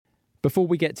Before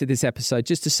we get to this episode,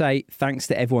 just to say thanks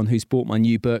to everyone who's bought my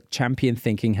new book, Champion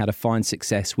Thinking: How to Find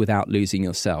Success Without Losing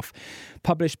Yourself.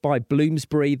 Published by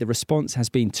Bloomsbury, the response has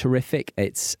been terrific.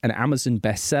 It's an Amazon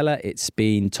bestseller. It's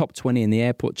been top 20 in the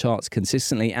airport charts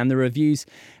consistently, and the reviews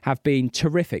have been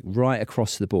terrific right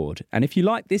across the board. And if you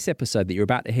like this episode that you're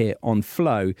about to hear on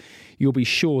Flow, you'll be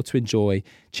sure to enjoy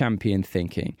Champion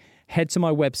Thinking. Head to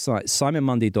my website,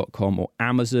 simonmundy.com, or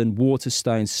Amazon,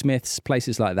 Waterstone, Smiths,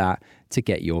 places like that to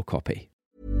get your copy.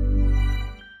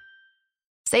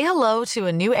 Say hello to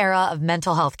a new era of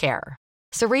mental health care.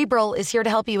 Cerebral is here to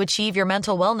help you achieve your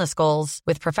mental wellness goals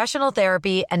with professional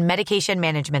therapy and medication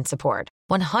management support.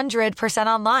 100%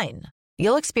 online.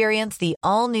 You'll experience the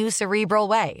all-new Cerebral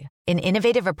Way, an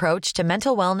innovative approach to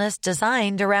mental wellness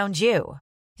designed around you.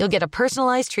 You'll get a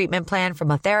personalized treatment plan from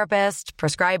a therapist,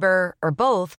 prescriber, or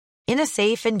both, in a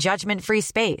safe and judgment-free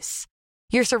space.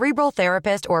 Your Cerebral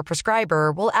therapist or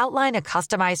prescriber will outline a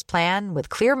customized plan with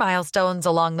clear milestones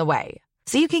along the way,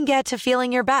 so you can get to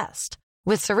feeling your best.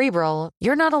 With Cerebral,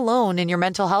 you're not alone in your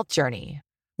mental health journey.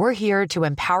 We're here to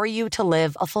empower you to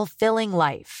live a fulfilling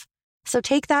life. So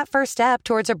take that first step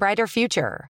towards a brighter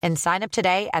future and sign up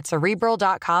today at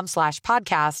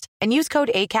Cerebral.com/podcast and use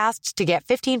code ACAST to get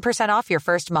 15% off your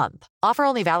first month. Offer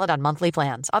only valid on monthly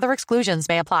plans. Other exclusions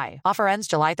may apply. Offer ends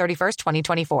July 31st,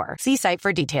 2024. See site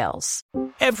for details.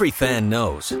 Every fan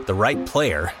knows the right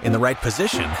player in the right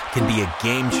position can be a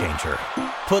game changer.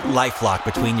 Put LifeLock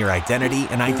between your identity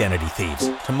and identity thieves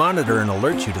to monitor and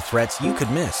alert you to threats you could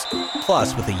miss.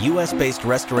 Plus, with a U.S.-based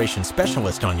restoration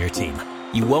specialist on your team,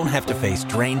 you won't have to face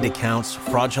drained accounts,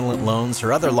 fraudulent loans,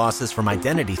 or other losses from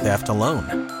identity theft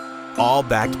alone. All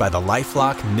backed by the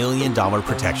LifeLock $1 Million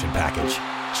Protection Package.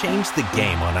 Change the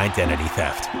game on identity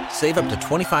theft. Save up to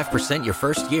 25% your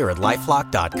first year at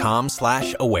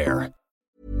LifeLock.com/aware.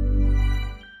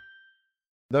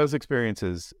 Those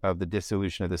experiences of the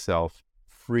dissolution of the self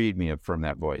freed me from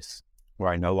that voice,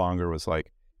 where I no longer was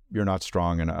like, you're not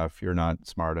strong enough, you're not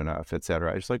smart enough,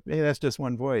 etc. I was like, hey, that's just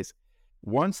one voice.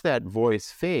 Once that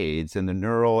voice fades and the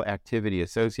neural activity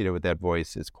associated with that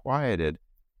voice is quieted,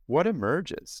 what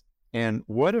emerges? And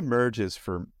what emerges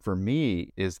for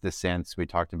me is the sense we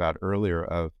talked about earlier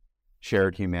of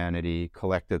shared humanity,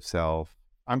 collective self.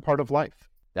 I'm part of life.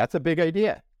 That's a big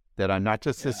idea, that I'm not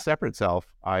just a separate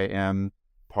self. I am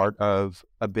part of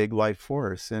a big life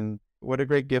force. And what a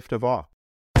great gift of awe.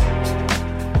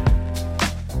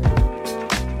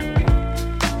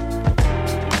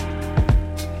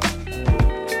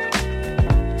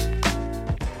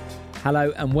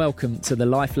 Hello and welcome to the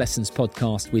Life Lessons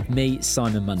podcast with me,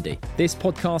 Simon Mundy. This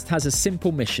podcast has a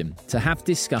simple mission: to have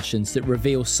discussions that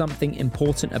reveal something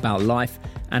important about life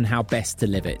and how best to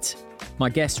live it. My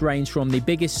guests range from the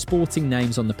biggest sporting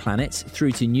names on the planet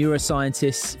through to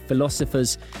neuroscientists,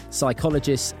 philosophers,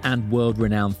 psychologists, and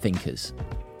world-renowned thinkers.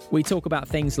 We talk about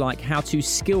things like how to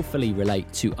skillfully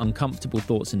relate to uncomfortable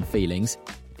thoughts and feelings,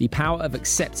 the power of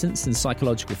acceptance and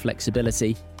psychological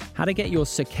flexibility, how to get your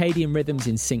circadian rhythms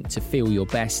in sync to feel your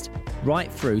best,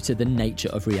 right through to the nature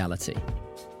of reality.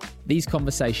 These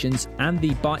conversations and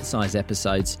the bite-sized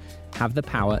episodes have the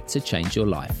power to change your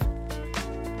life.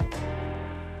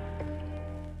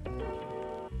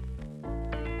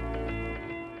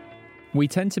 We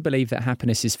tend to believe that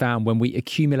happiness is found when we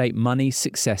accumulate money,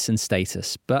 success, and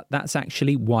status, but that's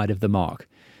actually wide of the mark.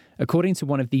 According to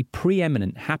one of the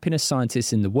preeminent happiness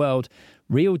scientists in the world,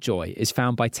 real joy is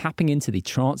found by tapping into the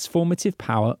transformative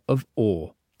power of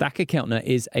awe. Dacher Keltner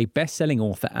is a best-selling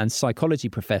author and psychology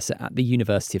professor at the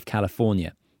University of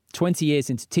California. 20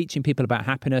 years into teaching people about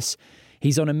happiness,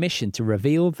 he's on a mission to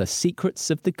reveal the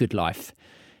secrets of the good life.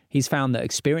 He's found that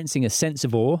experiencing a sense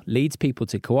of awe leads people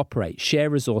to cooperate, share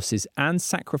resources, and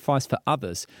sacrifice for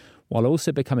others, while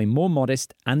also becoming more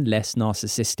modest and less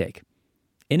narcissistic.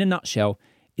 In a nutshell,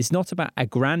 it's not about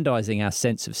aggrandizing our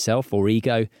sense of self or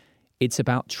ego, it's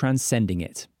about transcending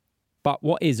it. But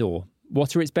what is awe?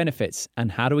 What are its benefits?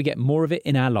 And how do we get more of it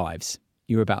in our lives?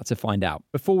 You're about to find out.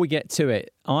 Before we get to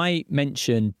it, I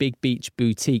mentioned Big Beach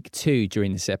Boutique 2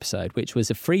 during this episode, which was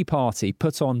a free party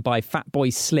put on by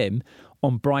Fatboy Slim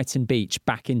on Brighton Beach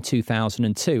back in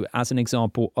 2002 as an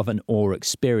example of an awe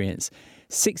experience.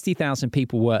 60,000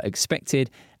 people were expected,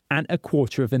 and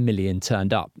 250,000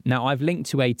 turned up. Now, I've linked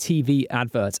to a TV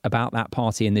advert about that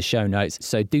party in the show notes,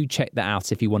 so do check that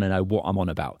out if you want to know what I'm on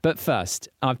about. But first,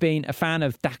 I've been a fan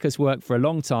of Dacher's work for a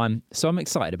long time, so I'm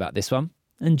excited about this one.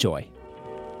 Enjoy.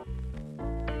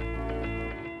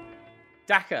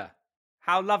 Dacher,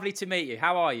 how lovely to meet you.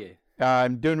 How are you?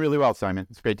 I'm doing really well, Simon.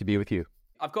 It's great to be with you.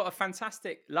 I've got a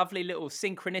fantastic, lovely little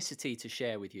synchronicity to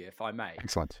share with you, if I may.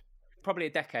 Excellent. probably a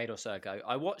decade or so ago,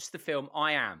 I watched the film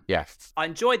I Am. Yes. I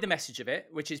enjoyed the message of it,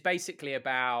 which is basically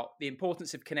about the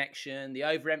importance of connection, the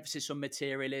overemphasis on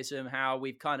materialism, how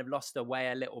we've kind of lost our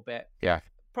way a little bit. Yeah.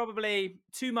 Probably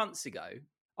 2 months ago,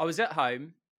 I was at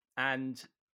home and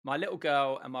my little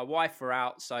girl and my wife were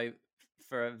out. So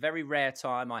for a very rare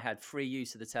time, I had free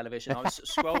use of the television. I was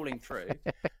scrolling through.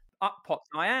 Up popped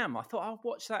I Am. I thought, I'll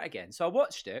watch that again. So I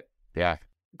watched it. Yeah.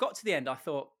 Got to the end. I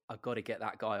thought, I've got to get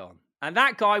that guy on. And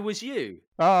that guy was you.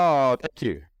 Oh, thank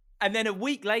you. And then a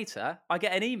week later, I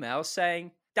get an email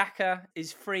saying, Dacher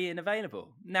is free and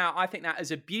available. Now, I think that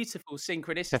is a beautiful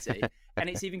synchronicity. And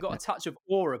it's even got a touch of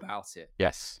awe about it.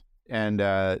 Yes. And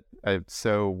it's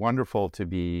so wonderful to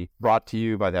be brought to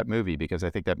you by that movie, because I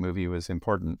think that movie was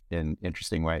important in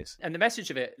interesting ways. And the message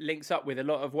of it links up with a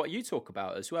lot of what you talk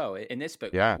about as well in this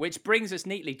book, Yeah. which brings us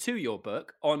neatly to your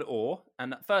book, On Awe.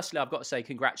 And firstly, I've got to say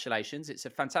congratulations. It's a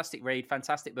fantastic read,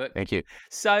 fantastic book. Thank you.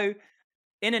 So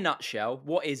in a nutshell,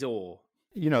 what is awe?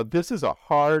 This is a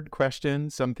hard question.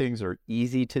 Some things are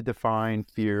easy to define.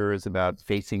 Fear is about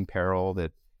facing peril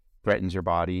that threatens your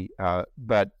body.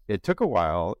 But it took a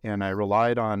while, and I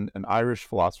relied on an Irish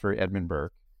philosopher, Edmund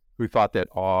Burke, who thought that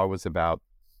awe was about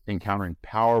encountering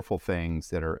powerful things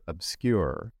that are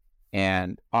obscure.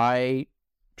 And I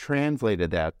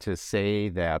translated that to say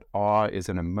that awe is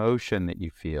an emotion that you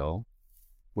feel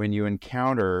when you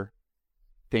encounter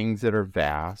things that are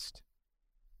vast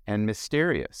and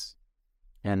mysterious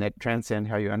and that transcend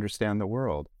how you understand the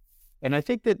world. And I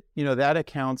think that, that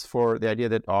accounts for the idea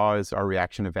that awe is our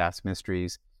reaction to vast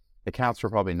mysteries. It accounts for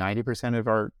probably 90% of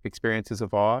our experiences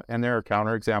of awe. And there are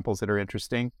counterexamples that are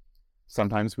interesting.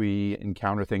 Sometimes we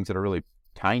encounter things that are really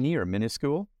tiny or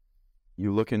minuscule.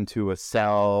 You look into a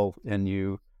cell and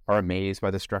you are amazed by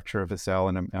the structure of a cell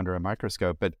under a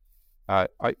microscope. But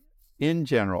in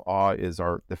general, awe is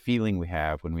the feeling we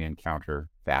have when we encounter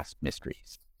vast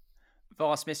mysteries.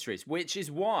 Vast mysteries, which is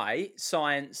why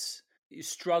science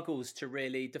struggles to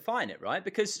really define it, right?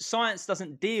 Because science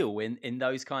doesn't deal in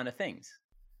those kind of things.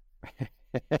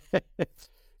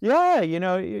 Yeah,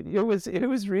 it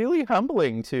was really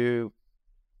humbling to,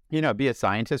 be a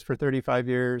scientist for 35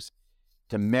 years,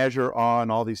 to measure awe in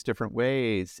all these different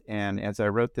ways. And as I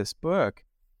wrote this book,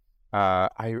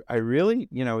 I really,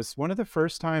 it's one of the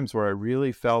first times where I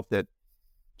really felt that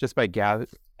just by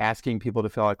asking people to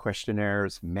fill out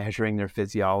questionnaires, measuring their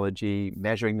physiology,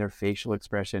 measuring their facial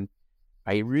expression,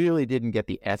 I really didn't get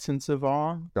the essence of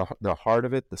awe, the heart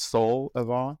of it, the soul of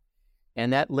awe.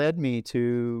 And that led me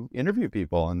to interview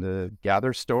people and to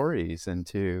gather stories and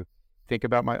to think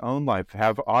about my own life,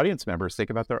 have audience members think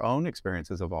about their own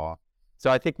experiences of awe. So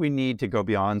I think we need to go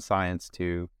beyond science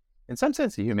to, in some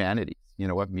sense, the humanities,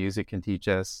 what music can teach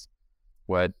us,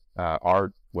 what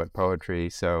art, what poetry.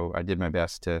 So I did my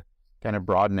best to kind of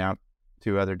broaden out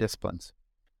to other disciplines.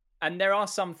 And there are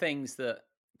some things that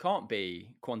can't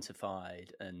be quantified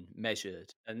and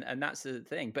measured, and that's the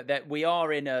thing. But that we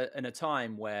are in a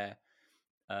time where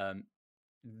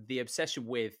the obsession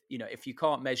with, if you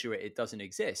can't measure it, it doesn't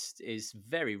exist, is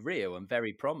very real and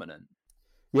very prominent.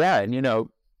 Yeah,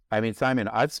 and Simon,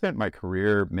 I've spent my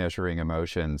career measuring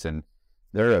emotions, and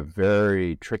they're a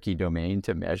very tricky domain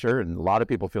to measure, and a lot of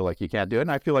people feel like you can't do it,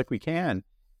 and I feel like we can.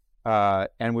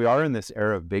 And we are in this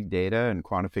era of big data and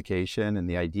quantification, and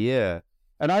the idea,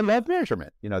 and I love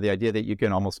measurement, the idea that you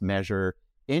can almost measure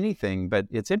anything. But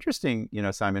it's interesting,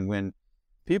 Simon, when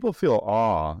people feel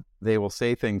awe, they will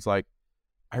say things like,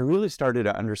 I really started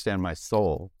to understand my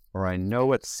soul, or I know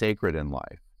what's sacred in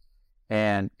life.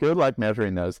 And good luck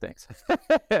measuring those things.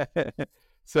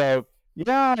 So,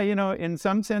 yeah, in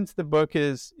some sense, the book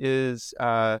is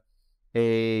my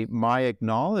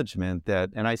acknowledgement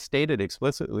that, and I stated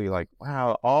explicitly, like,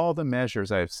 wow, all the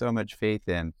measures I have so much faith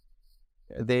in,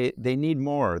 they need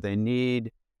more. They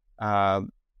need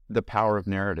the power of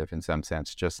narrative in some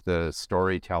sense, just the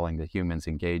storytelling that humans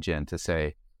engage in, to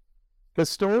say, because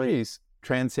stories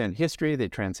transcend history, they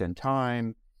transcend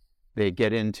time, they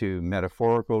get into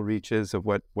metaphorical reaches of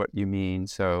what you mean.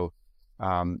 So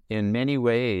in many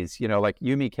ways, like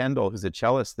Yumi Kendall, who's a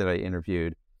cellist that I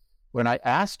interviewed, when I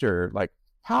asked her, like,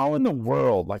 how in the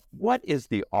world, like, what is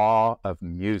the awe of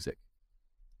music?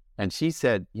 And she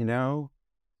said,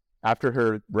 after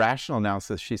her rational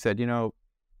analysis, she said,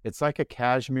 it's like a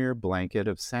cashmere blanket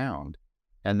of sound.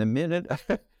 And the minute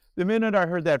I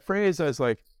heard that phrase, I was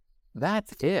like,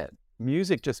 that's it.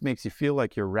 Music just makes you feel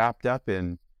like you're wrapped up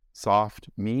in soft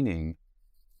meaning.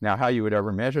 Now, how you would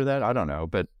ever measure that, I don't know,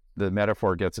 but the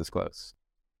metaphor gets us close.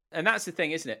 And that's the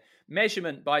thing, isn't it?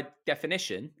 Measurement, by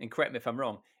definition, and correct me if I'm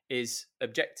wrong, is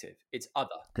objective. It's other.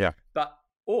 Yeah. But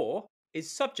awe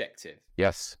is subjective.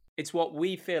 Yes. It's what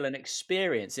we feel and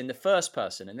experience in the first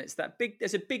person. And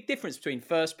there's a big difference between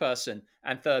first person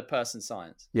and third person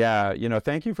science. Yeah,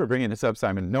 thank you for bringing this up,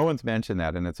 Simon. No one's mentioned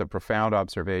that, and it's a profound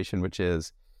observation, which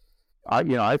is,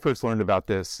 I first learned about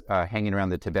this hanging around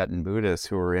the Tibetan Buddhists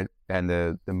who were and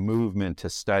the movement to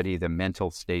study the mental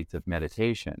states of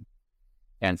meditation.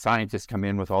 And scientists come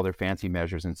in with all their fancy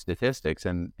measures and statistics,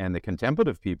 and the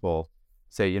contemplative people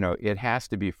say, it has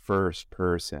to be first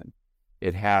person.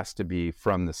 It has to be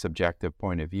from the subjective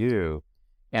point of view.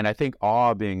 And I think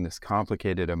awe, being this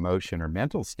complicated emotion or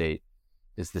mental state,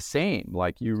 is the same.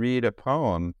 Like, you read a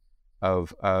poem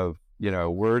of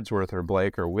Wordsworth or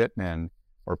Blake or Whitman,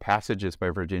 or passages by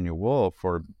Virginia Woolf,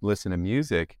 or listen to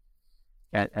music,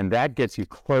 and that gets you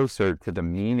closer to the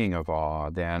meaning of awe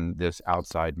than this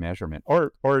outside measurement,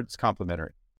 or it's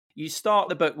complementary. You start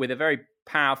the book with a very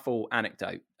powerful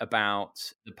anecdote about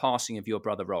the passing of your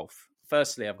brother Rolf.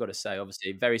 Firstly, I've got to say,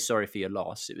 obviously, very sorry for your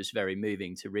loss. It was very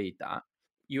moving to read that.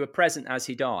 You were present as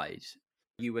he died.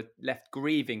 You were left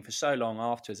grieving for so long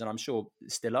afterwards, and I'm sure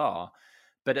still are.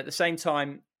 But at the same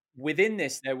time, within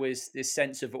this, there was this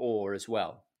sense of awe as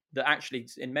well, that actually,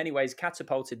 in many ways,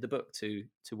 catapulted the book to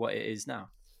what it is now.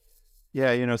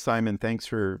 Yeah, Simon, thanks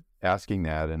for asking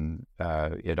that. And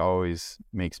it always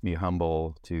makes me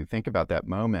humble to think about that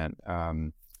moment.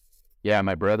 Yeah,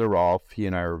 my brother Rolf, he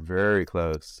and I were very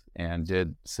close and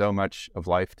did so much of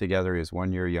life together. He was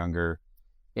 1 year younger.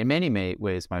 In many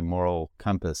ways, my moral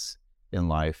compass in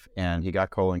life. And he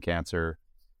got colon cancer,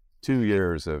 2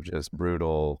 years of just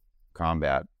brutal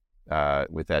combat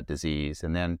with that disease.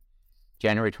 And then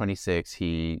January 26th,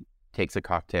 he takes a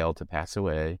cocktail to pass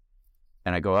away.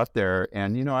 And I go up there,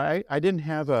 and, I don't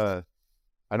have a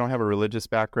religious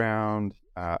background.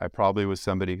 I probably was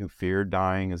somebody who feared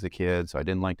dying as a kid, so I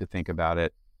didn't like to think about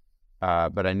it.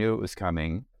 But I knew it was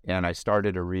coming, and I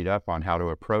started to read up on how to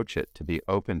approach it, to be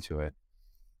open to it.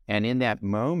 And in that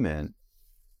moment,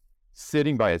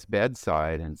 sitting by his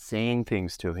bedside and saying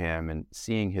things to him and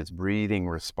seeing his breathing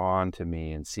respond to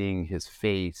me and seeing his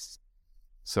face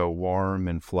so warm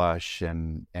and flush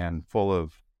and full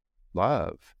of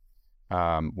love,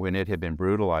 when it had been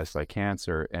brutalized by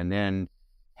cancer, and then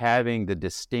having the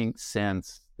distinct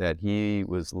sense that he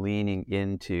was leaning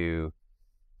into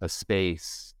a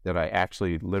space that I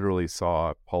actually literally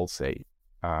saw pulsate,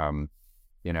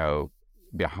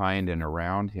 behind and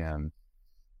around him.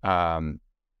 And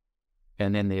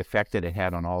then the effect that it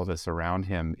had on all of us around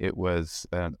him, it was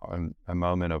a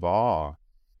moment of awe.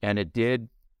 And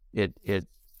it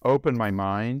opened my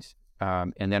mind.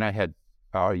 And then I had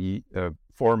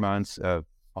 4 months of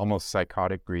almost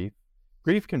psychotic grief.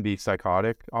 Grief can be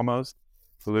psychotic, almost.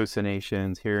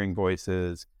 Hallucinations, hearing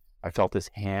voices. I felt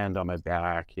this hand on my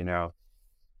back, and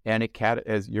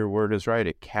as your word is right,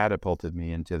 it catapulted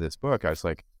me into this book. I was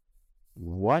like,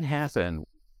 what happened?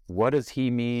 What does he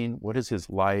mean? What is his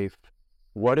life?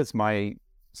 What is my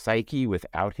psyche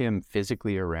without him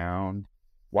physically around?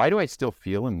 Why do I still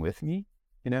feel him with me,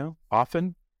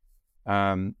 often?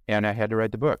 And I had to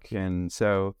write the book. And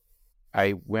so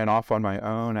I went off on my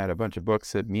own. I had a bunch of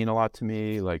books that mean a lot to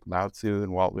me, like Lao Tzu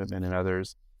and Walt Whitman and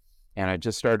others. And I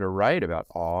just started to write about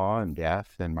awe and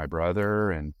death and my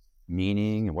brother and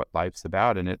meaning and what life's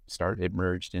about. And it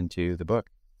merged into the book.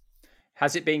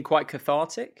 Has it been quite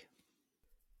cathartic?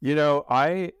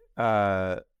 I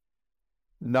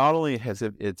not only has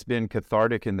it's been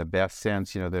cathartic in the best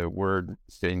sense, the word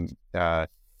thing, I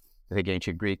think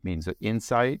ancient Greek means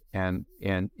insight. And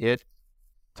it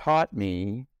taught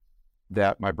me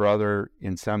that my brother,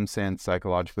 in some sense,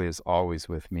 psychologically, is always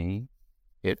with me.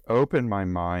 It opened my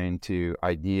mind to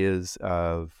ideas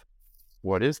of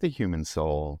what is the human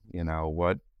soul,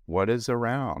 what is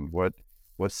around, what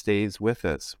stays with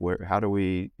us, how do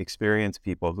we experience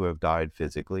people who have died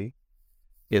physically.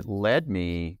 It led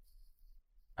me,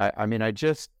 I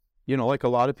just, like a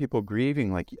lot of people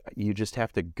grieving, like you just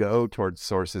have to go towards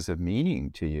sources of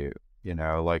meaning to you,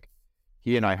 like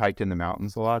he and I hiked in the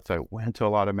mountains a lot, so I went to a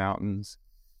lot of mountains.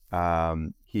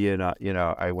 He and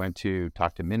I went to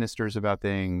talk to ministers about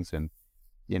things, and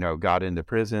got into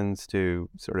prisons to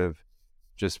sort of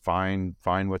just find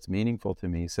what's meaningful to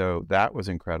me. So that was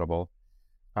incredible.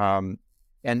 And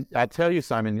I tell you,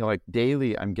 Simon, like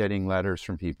daily, I'm getting letters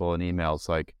from people and emails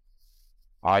like,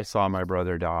 I saw my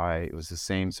brother die. It was the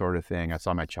same sort of thing. I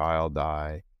saw my child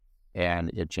die, and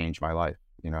it changed my life.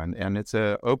 And it's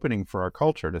an opening for our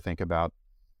culture to think about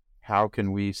how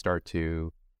can we start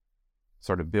to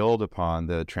sort of build upon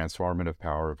the transformative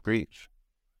power of grief.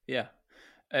 Yeah.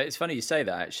 It's funny you say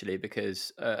that, actually,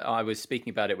 because I was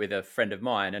speaking about it with a friend of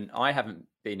mine, and I haven't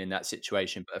been in that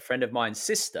situation, but a friend of mine's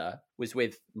sister was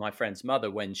with my friend's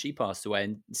mother when she passed away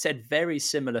and said very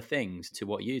similar things to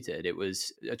what you did. It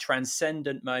was a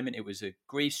transcendent moment. It was a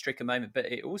grief-stricken moment, but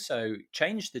it also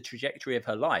changed the trajectory of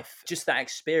her life. Just that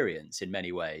experience in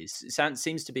many ways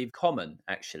seems to be common,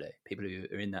 actually, people who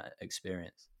are in that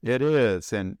experience. It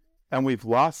is. And we've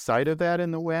lost sight of that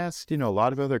in the West. A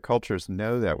lot of other cultures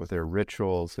know that with their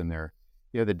rituals and their,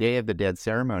 the Day of the Dead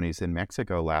ceremonies in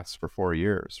Mexico lasts for 4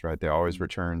 years, right? They always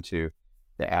return to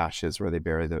the ashes where they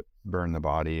burn the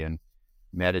body and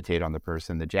meditate on the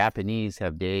person. The Japanese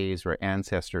have days where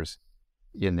ancestors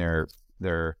in their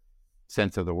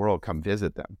sense of the world come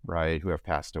visit them, right? Who have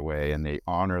passed away, and they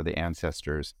honor the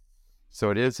ancestors. So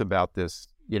it is about this,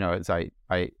 as I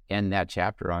end that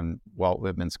chapter on Walt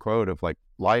Whitman's quote of like,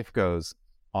 life goes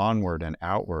onward and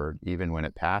outward even when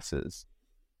it passes.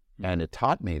 And it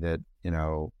taught me that,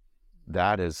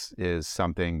 that is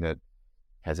something that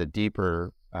has a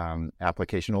deeper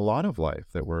application to a lot of life,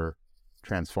 that we're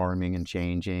transforming and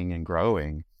changing and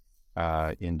growing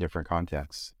in different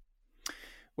contexts.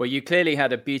 Well, you clearly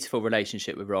had a beautiful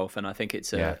relationship with Rolf, and I think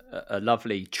it's a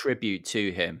lovely tribute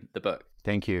to him, the book.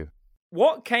 Thank you.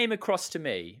 What came across to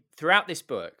me throughout this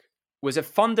book was a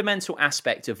fundamental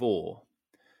aspect of awe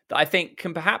that I think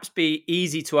can perhaps be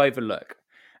easy to overlook.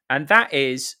 And that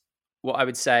is what I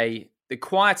would say, the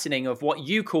quietening of what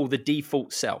you call the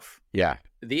default self. Yeah.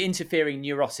 The interfering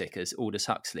neurotic, as Aldous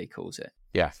Huxley calls it.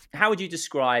 Yeah. How would you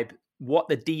describe what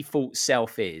the default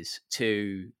self is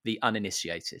to the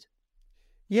uninitiated?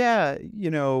 Yeah,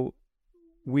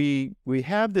 we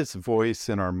have this voice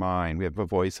in our mind. We have a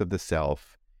voice of the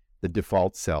self, the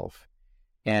default self.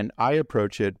 And I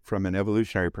approach it from an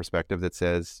evolutionary perspective that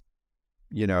says,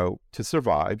 to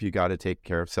survive, you got to take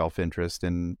care of self-interest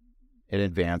and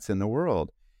advance in the world.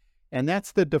 And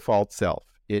that's the default self.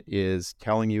 It is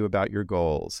telling you about your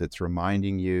goals. It's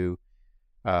reminding you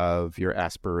of your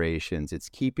aspirations. It's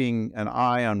keeping an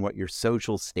eye on what your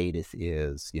social status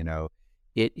is.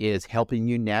 It is helping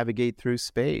you navigate through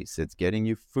space. It's getting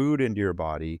you food into your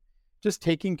body, just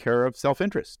taking care of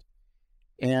self-interest.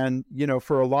 And,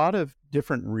 for a lot of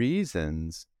different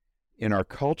reasons in our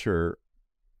culture,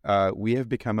 we have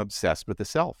become obsessed with the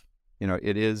self.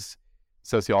 It is,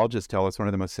 sociologists tell us, one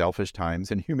of the most selfish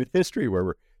times in human history, where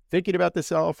we're thinking about the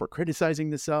self, we're criticizing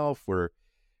the self, we're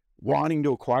wanting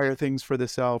to acquire things for the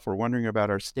self, we're wondering about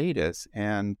our status.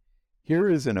 And here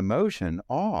is an emotion,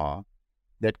 awe,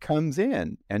 that comes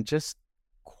in and just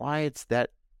quiets that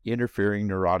interfering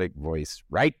neurotic voice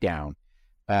right down.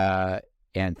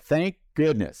 And thank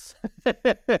goodness,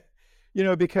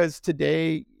 because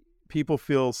today people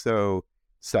feel so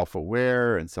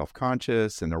self-aware and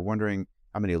self-conscious, and they're wondering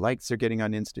how many likes they're getting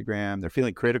on Instagram. They're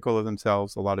feeling critical of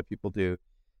themselves. A lot of people do.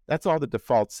 That's all the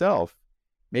default self,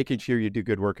 making sure you do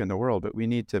good work in the world, but we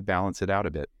need to balance it out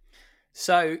a bit.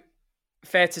 So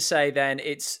fair to say then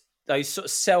it's those sort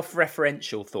of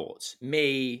self-referential thoughts,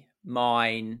 me,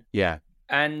 mine. Yeah.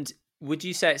 And would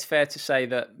you say it's fair to say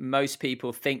that most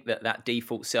people think that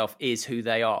default self is who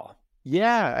they are?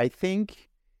 Yeah, I think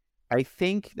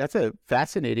that's a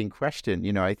fascinating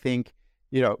question. I think,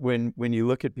 when you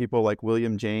look at people like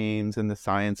William James and the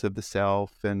science of the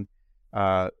self, and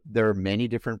there are many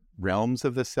different realms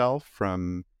of the self,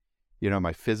 from,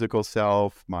 my physical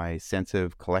self, my sense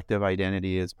of collective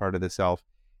identity as part of the self.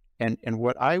 And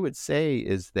what I would say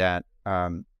is that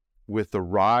with the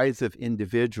rise of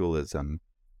individualism,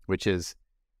 which is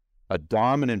a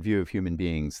dominant view of human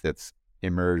beings that's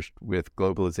emerged with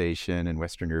globalization and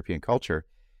Western European culture,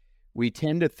 we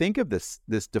tend to think of this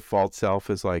default self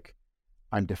as like,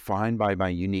 I'm defined by my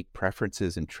unique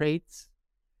preferences and traits.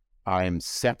 I'm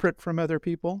separate from other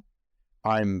people.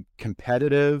 I'm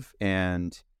competitive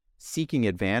and seeking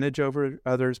advantage over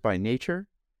others by nature.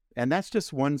 And that's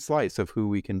just one slice of who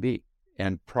we can be.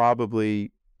 And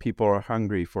probably people are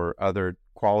hungry for other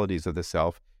qualities of the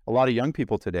self. A lot of young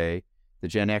people today, the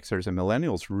Gen Xers and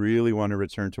millennials, really want to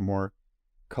return to more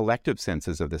collective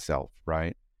senses of the self,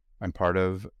 right? I'm part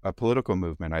of a political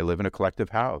movement. I live in a collective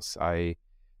house.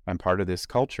 I'm part of this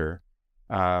culture.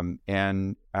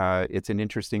 And it's an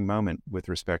interesting moment with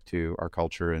respect to our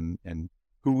culture and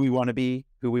who we want to be,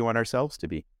 who we want ourselves to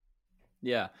be.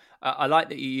 Yeah. I like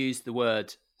that you used the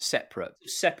word separate.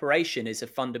 Separation is a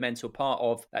fundamental part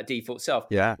of that default self.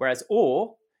 Yeah. Whereas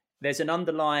there's an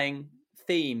underlying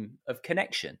theme of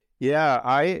connection. Yeah.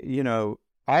 I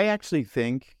actually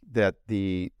think that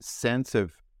the sense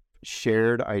of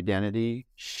shared identity,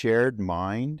 shared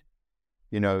mind,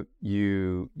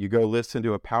 you go listen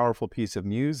to a powerful piece of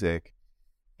music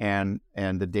And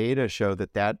the data show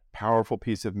that powerful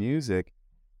piece of music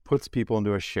puts people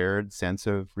into a shared sense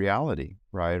of reality,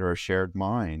 right? Or a shared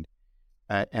mind.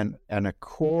 And a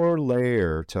core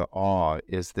layer to awe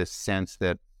is this sense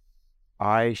that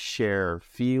I share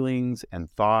feelings and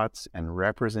thoughts and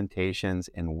representations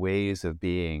and ways of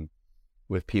being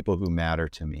with people who matter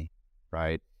to me,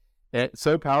 right? It's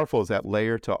so powerful is that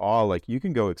layer to awe. Like you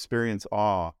can go experience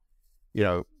awe,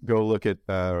 go look at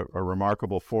a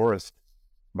remarkable forest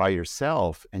by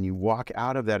yourself, and you walk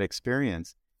out of that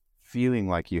experience feeling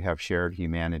like you have shared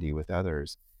humanity with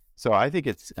others. So I think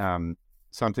it's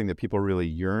something that people really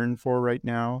yearn for right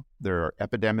now. There are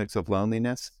epidemics of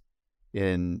loneliness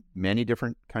in many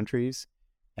different countries,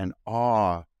 and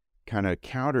awe kind of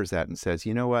counters that and says,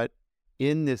 you know what,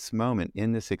 in this moment,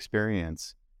 in this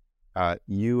experience,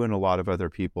 you and a lot of other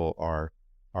people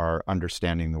are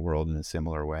understanding the world in a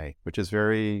similar way, which is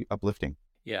very uplifting.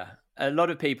 Yeah. A lot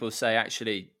of people say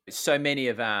actually so many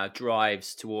of our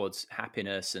drives towards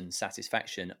happiness and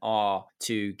satisfaction are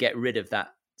to get rid of that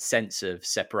sense of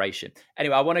separation.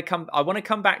 Anyway, I want to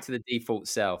come back to the default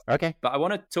self. Okay. But I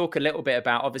want to talk a little bit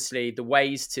about obviously the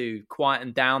ways to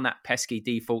quieten down that pesky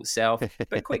default self,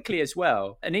 but quickly as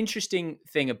well. An interesting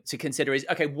thing to consider is,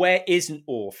 okay, where isn't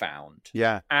awe found?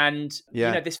 Yeah. And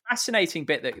this fascinating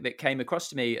bit that came across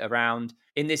to me around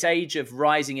in this age of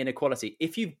rising inequality,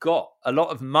 if you've got a lot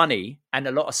of money and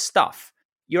a lot of stuff,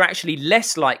 you're actually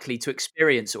less likely to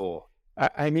experience awe.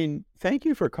 I mean, thank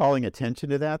you for calling attention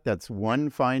to that. That's one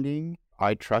finding.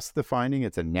 I trust the finding.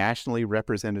 It's a nationally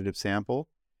representative sample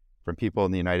from people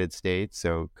in the United States,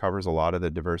 so covers a lot of the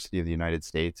diversity of the United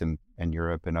States and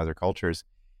Europe and other cultures.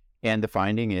 And the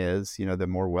finding is, the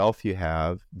more wealth you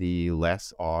have, the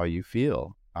less awe you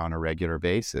feel on a regular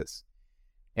basis.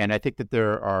 And I think that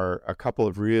there are a couple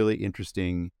of really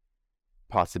interesting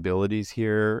possibilities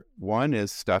here. One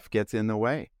is stuff gets in the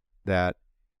way, that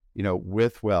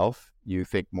with wealth, you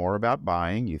think more about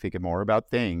buying, you think more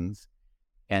about things,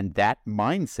 and that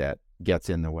mindset gets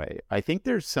in the way. I think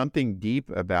there's something deep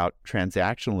about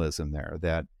transactionalism there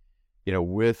that,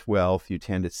 with wealth, you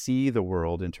tend to see the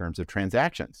world in terms of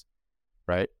transactions,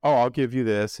 right? Oh, I'll give you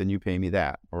this and you pay me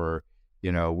that, or,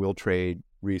 we'll trade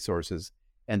resources.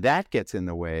 And that gets in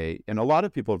the way. And a lot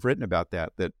of people have written about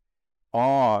that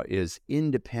awe is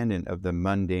independent of the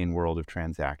mundane world of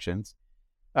transactions.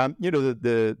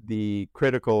 The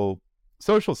critical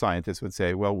social scientists would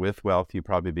say, well, with wealth, you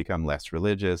probably become less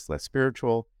religious, less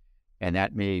spiritual, and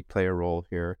that may play a role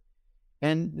here.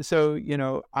 And so,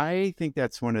 I think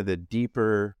that's one of the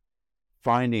deeper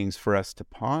findings for us to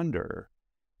ponder,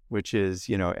 which is,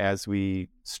 as we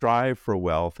strive for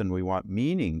wealth and we want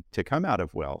meaning to come out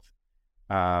of wealth,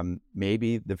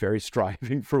 maybe the very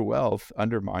striving for wealth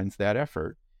undermines that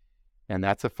effort. And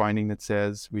that's a finding that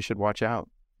says we should watch out.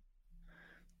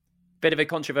 Bit of a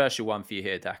controversial one for you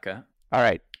here, Dacher. All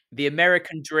right. The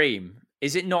American dream,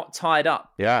 is it not tied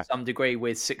up to some degree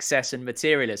with success and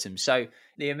materialism? So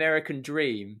the American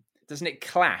dream, doesn't it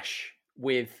clash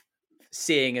with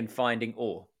seeing and finding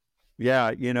awe?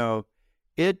 Yeah,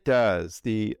 it does.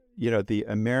 The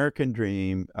American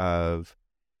dream of,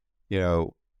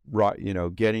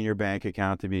 getting your bank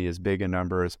account to be as big a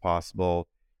number as possible,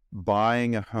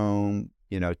 buying a home,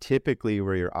 typically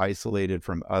where you're isolated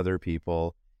from other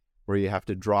people, where you have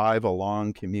to drive a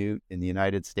long commute in the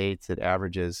United States that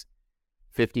averages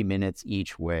 50 minutes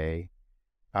each way,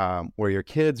 where your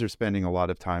kids are spending a lot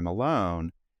of time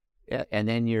alone, and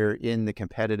then you're in the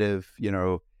competitive,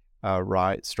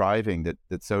 striving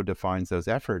that so defines those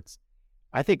efforts.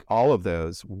 I think all of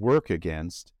those work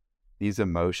against these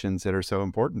emotions that are so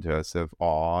important to us of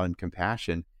awe and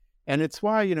compassion. And it's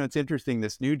why, it's interesting,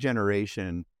 this new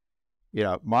generation,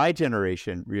 my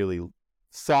generation really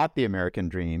sought the American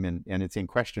dream, and it's in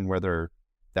question whether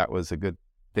that was a good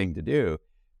thing to do.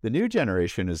 The new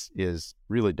generation is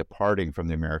really departing from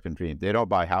the American dream. They don't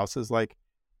buy houses like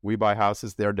we buy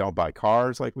houses. They don't buy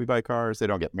cars like we buy cars. They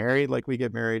don't get married like we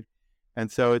get married. And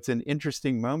so it's an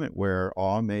interesting moment where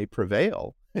awe may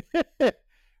prevail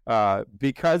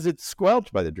because it's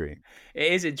squelched by the dream.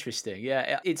 It is interesting.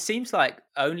 Yeah. It seems like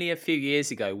only a few years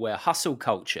ago where hustle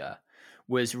culture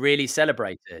was really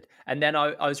celebrated. And then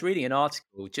I was reading an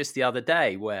article just the other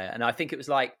day and I think it was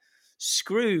like,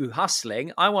 screw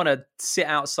hustling. I want to sit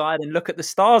outside and look at the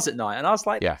stars at night. And I was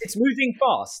like, It's moving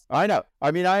fast. I know.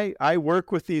 I mean, I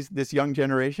work with this young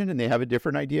generation, and they have a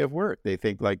different idea of work. They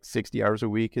think like 60 hours a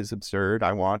week is absurd.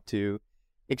 I want to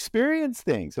experience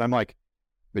things. And I'm like,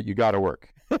 but you got to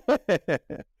work.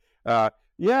 No,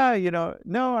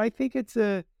 I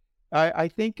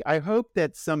think I hope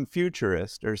that some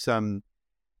futurist or some,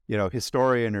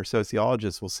 historian or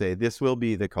sociologist will say this will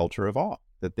be the culture of awe.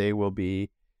 that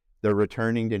they're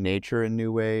returning to nature in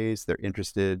new ways. They're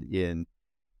interested in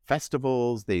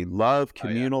festivals. They love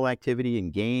communal activity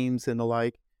and games and the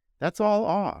like. That's all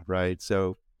awe, right?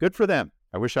 So good for them.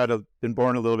 I wish I'd have been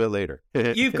born a little bit later.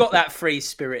 You've got that free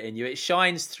spirit in you. It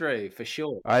shines through for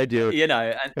sure. I do. You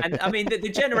know, and I mean, the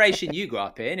generation you grew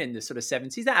up in the sort of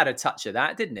 70s, that had a touch of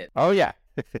that, didn't it? Oh, yeah.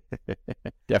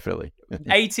 Definitely.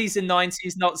 80s and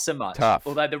 90s, not so much. Tough.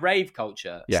 Although the rave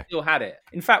culture still had it.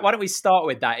 In fact, why don't we start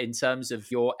with that in terms of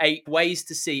your 8 ways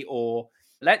to see awe?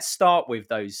 Let's start with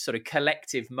those sort of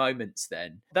collective moments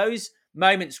then. Those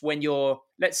moments when you're,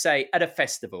 let's say, at a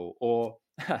festival or...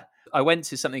 I went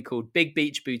to something called Big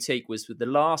Beach Boutique, was the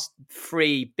last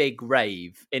free big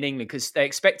rave in England because they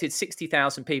expected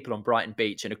 60,000 people on Brighton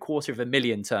Beach and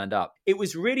 250,000 turned up. It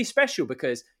was really special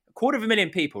because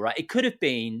 250,000 people, right? It could have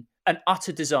been an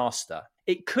utter disaster.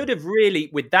 It could have really,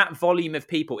 with that volume of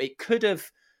people, it could have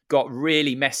got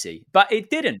really messy, but it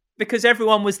didn't because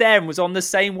everyone was there and was on the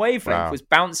same wavelength, was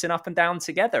bouncing up and down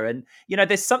together. And, you know,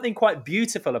 there's something quite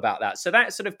beautiful about that. So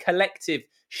that sort of collective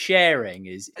sharing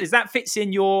is that fits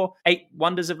in your 8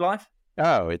 wonders of life?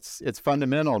 Oh, it's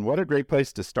fundamental. And what a great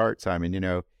place to start, Simon. You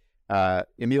know,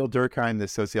 Emile Durkheim, the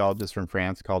sociologist from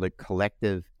France, called it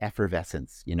collective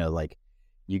effervescence. You know, like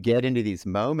you get into these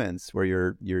moments where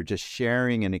you're just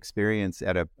sharing an experience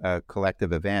at a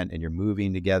collective event and you're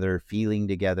moving together, feeling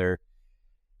together.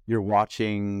 You're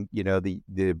watching, you know, the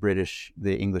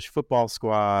English football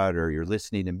squad, or you're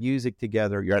listening to music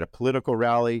together. You're at a political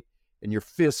rally and your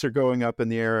fists are going up in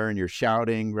the air and you're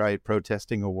shouting, right,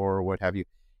 protesting a war or what have you.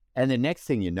 And the next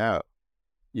thing you know,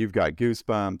 you've got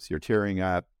goosebumps, you're tearing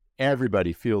up.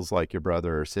 Everybody feels like your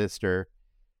brother or sister.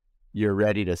 You're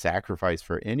ready to sacrifice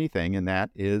for anything, and that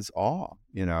is awe,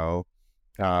 you know,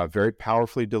 very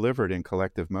powerfully delivered in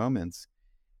collective moments.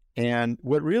 And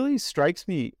what really strikes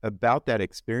me about that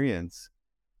experience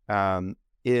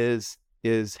is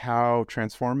how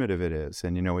transformative it is.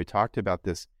 And, you know, we talked about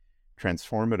this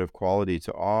transformative quality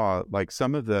to awe, like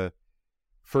some of the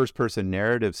first-person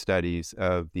narrative studies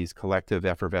of these collective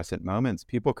effervescent moments,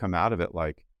 people come out of it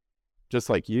like, just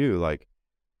like you, like,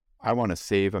 I want to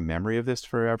save a memory of this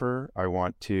forever.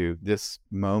 This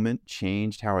moment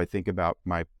changed how I think about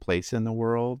my place in the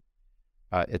world.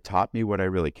 It taught me what I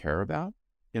really care about,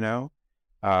 you know.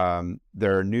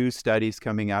 There are new studies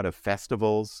coming out of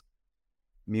festivals,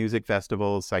 music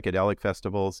festivals, psychedelic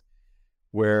festivals,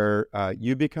 where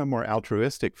you become more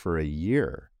altruistic for a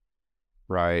year,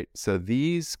 right? So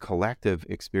these collective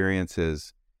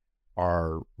experiences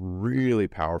are really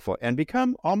powerful and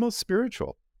become almost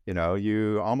spiritual. You know,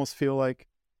 you almost feel like,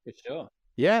 for sure,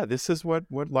 yeah, this is what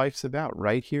life's about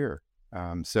right here.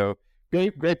 So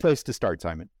great place to start,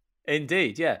 Simon.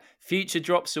 Indeed, yeah. Future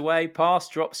drops away,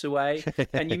 past drops away.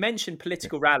 And you mentioned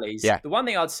political rallies. Yeah. The one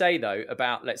thing I'd say, though,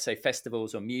 about, let's say,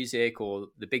 festivals or music or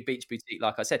the Big Beach Boutique,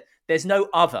 like I said, there's no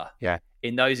other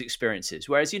in those experiences.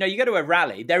 Whereas, you know, you go to a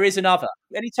rally, there is an other.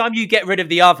 Anytime you get rid of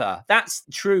the other, that's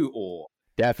true awe.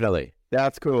 Definitely.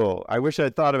 That's cool. I wish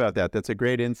I'd thought about that. That's a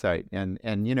great insight. And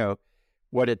you know,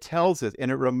 what it tells us,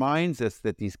 and it reminds us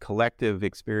that these collective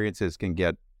experiences can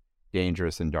get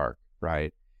dangerous and dark,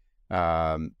 right?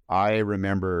 I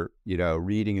remember, you know,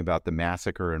 reading about the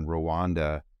massacre in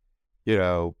Rwanda, you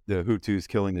know, the Hutus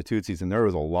killing the Tutsis, and there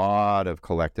was a lot of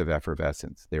collective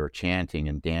effervescence. They were chanting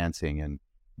and dancing and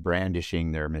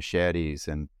brandishing their machetes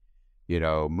and, you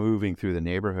know, moving through the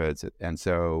neighborhoods. And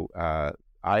so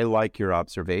I like your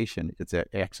observation. It's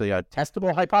actually a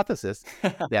testable hypothesis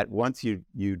that once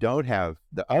you don't have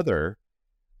the other,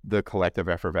 the collective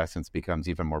effervescence becomes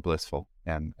even more blissful.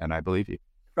 And I believe you.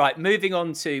 Right, moving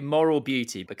on to moral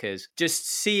beauty, because just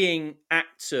seeing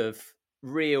acts of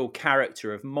real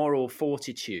character, of moral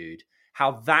fortitude,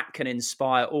 how that can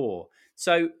inspire awe.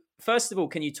 So first of all,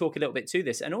 can you talk a little bit to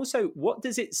this? And also, what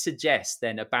does it suggest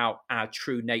then about our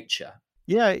true nature?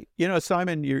 Yeah, you know,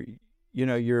 Simon,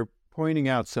 you're pointing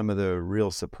out some of the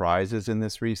real surprises in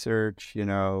this research, you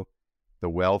know, the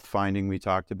wealth finding we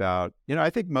talked about. You know, I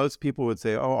think most people would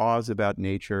say, oh, awe is about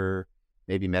nature,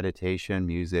 maybe meditation,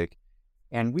 music.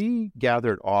 And we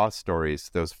gathered awe stories,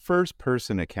 those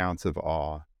first-person accounts of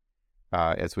awe,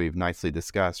 as we've nicely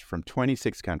discussed, from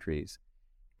 26 countries.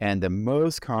 And the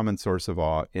most common source of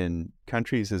awe in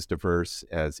countries as diverse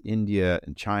as India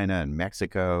and China and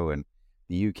Mexico and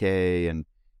the UK and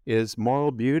is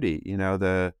moral beauty. You know,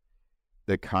 the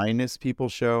kindness people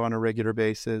show on a regular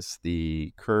basis,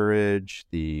 the courage,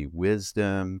 the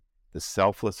wisdom, the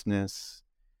selflessness.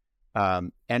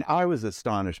 And I was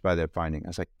astonished by that finding. I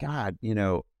was like, God, you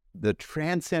know, the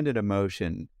transcendent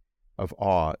emotion of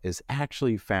awe is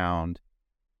actually found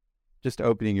just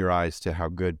opening your eyes to how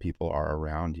good people are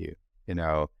around you.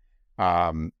 And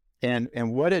I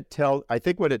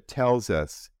think what it tells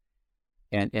us,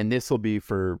 and this will be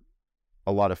for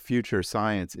a lot of future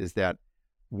science, is that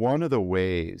one of the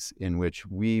ways in which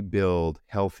we build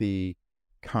healthy,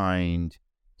 kind,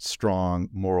 strong,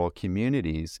 moral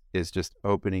communities is just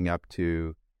opening up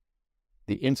to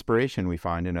the inspiration we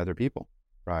find in other people,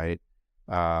 right?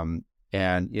 And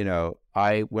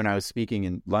when I was speaking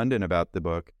in London about the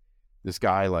book, this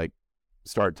guy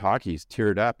started talking, he's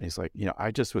teared up, and he's like,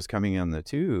 I just was coming on the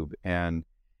tube and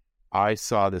I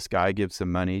saw this guy give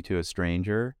some money to a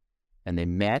stranger, and they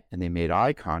met and they made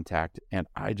eye contact, and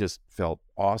I just felt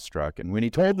awestruck. And when he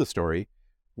told the story,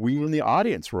 we in the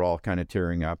audience were all kind of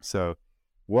tearing up. So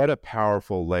what a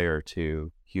powerful layer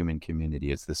to human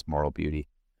community is this moral beauty.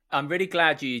 I'm really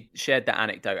glad you shared that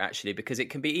anecdote, actually, because it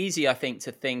can be easy, I think,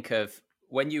 to think of,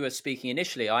 when you were speaking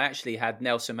initially, I actually had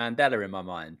Nelson Mandela in my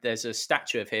mind. There's a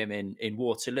statue of him in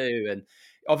Waterloo, and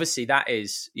obviously that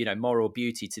is, moral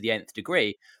beauty to the nth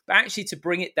degree. But actually, to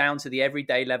bring it down to the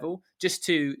everyday level, just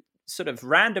to sort of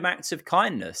random acts of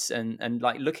kindness and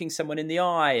like looking someone in the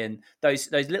eye and those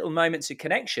little moments of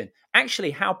connection,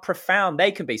 actually how profound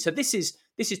they can be. So this is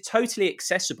totally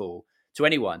accessible to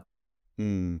anyone.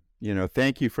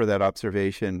 Thank you for that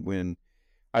observation. When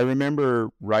I remember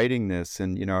writing this,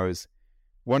 and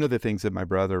one of the things that my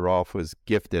brother Rolf was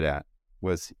gifted at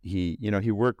was he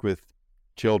worked with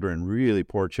children, really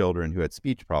poor children who had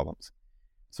speech problems.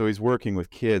 So he's working with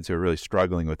kids who are really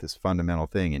struggling with this fundamental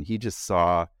thing, and he just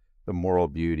saw the moral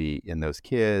beauty in those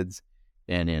kids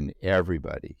and in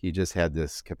everybody. He just had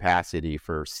this capacity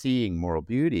for seeing moral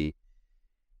beauty.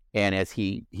 And as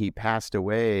he passed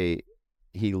away,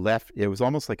 he left, it was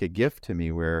almost like a gift to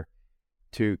me, where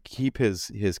to keep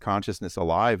his consciousness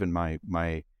alive in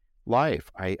my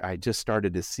life, I just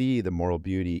started to see the moral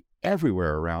beauty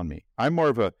everywhere around me. I'm more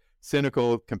of a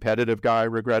cynical, competitive guy,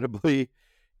 regrettably.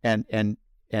 And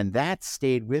that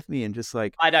stayed with me, and just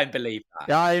like, I don't believe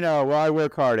that. I know. Well, I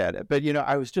work hard at it. But,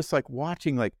 I was just like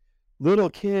watching little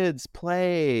kids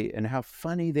play and how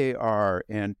funny they are.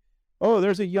 And, oh,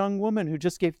 there's a young woman who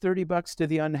just gave $30 to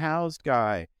the unhoused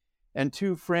guy, and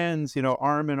two friends,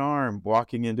 arm in arm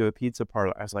walking into a pizza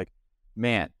parlor. I was like,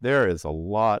 man, there is a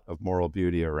lot of moral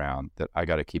beauty around that I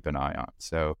got to keep an eye on.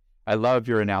 So I love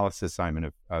your analysis,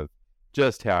 Simon, of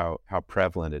just how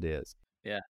prevalent it is.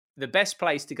 Yeah. The best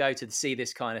place to go to see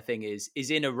this kind of thing is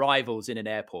in arrivals in an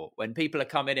airport. When people are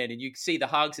coming in and you see the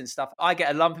hugs and stuff, I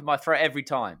get a lump in my throat every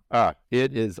time.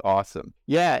 It is awesome.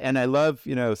 Yeah, and I love,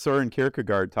 Soren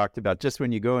Kierkegaard talked about, just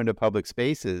when you go into public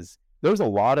spaces, there's a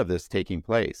lot of this taking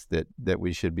place that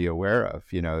we should be aware of,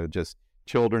 just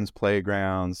children's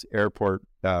playgrounds, airport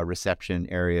reception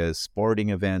areas, sporting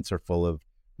events are full of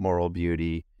moral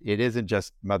beauty. It isn't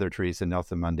just Mother Teresa and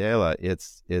Nelson Mandela.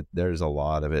 There's a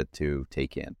lot of it to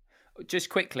take in. Just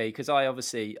quickly, because I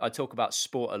talk about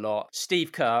sport a lot.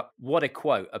 Steve Kerr, what a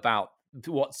quote about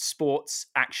what sport's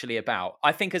actually about.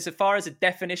 I think as far as a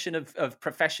definition of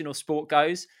professional sport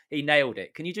goes, he nailed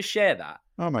it. Can you just share that?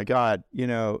 Oh my God.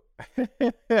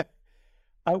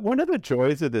 One of the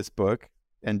joys of this book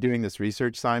and doing this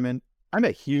research, Simon, I'm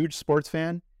a huge sports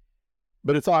fan,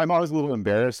 but I'm always a little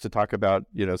embarrassed to talk about,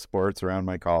 sports around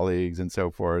my colleagues and so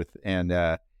forth. And,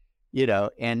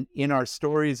 and in our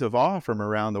stories of awe from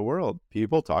around the world,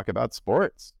 people talk about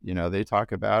sports. They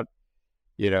talk about,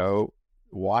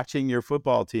 watching your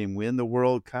football team win the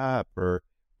World Cup, or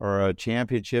a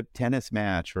championship tennis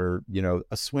match, or,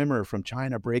 a swimmer from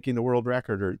China breaking the world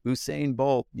record, or Usain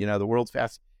Bolt, the world's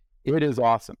fastest. It is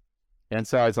awesome. And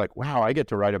so I was like, wow, I get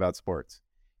to write about sports.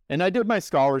 And I did my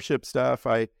scholarship stuff.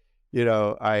 I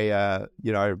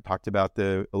talked about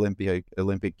the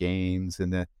Olympic Games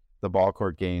and the ball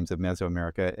court games of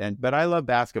Mesoamerica. But I love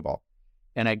basketball.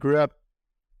 And I grew up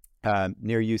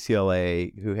near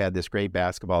UCLA, who had this great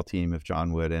basketball team of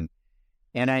John Wood.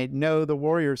 And I know the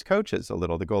Warriors coaches a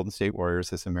little, the Golden State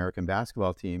Warriors, this American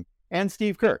basketball team, and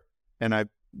Steve Kerr. And I,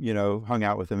 hung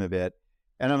out with him a bit.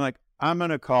 And I'm like, I'm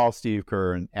going to call Steve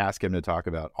Kerr and ask him to talk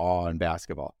about awe in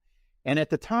basketball. And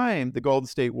at the time, the Golden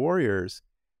State Warriors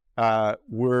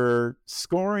were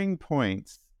scoring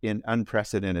points in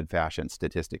unprecedented fashion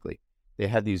statistically. They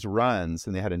had these runs,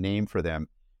 and they had a name for them,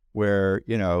 where,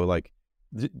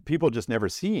 people just never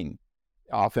seen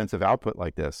offensive output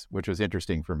like this, which was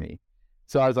interesting for me.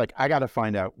 So I was like, I got to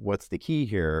find out what's the key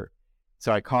here.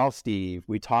 So I call Steve,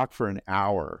 we talk for an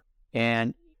hour,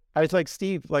 and I was like,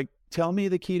 Steve, tell me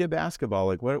the key to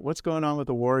basketball. What's going on with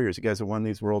the Warriors? You guys have won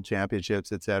these world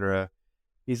championships, et cetera.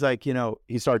 He's like,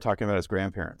 he started talking about his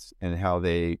grandparents and how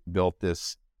they built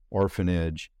this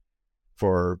orphanage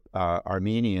for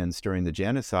Armenians during the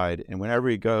genocide. And whenever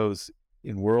he goes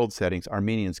in world settings,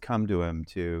 Armenians come to him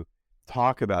to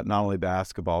talk about not only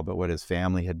basketball, but what his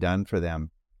family had done for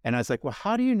them. And I was like, well,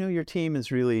 how do you know your team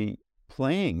is really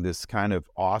playing this kind of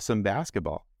awesome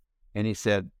basketball? And he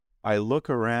said, I look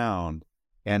around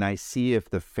and I see if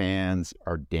the fans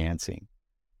are dancing.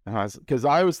 Because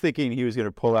I was thinking he was going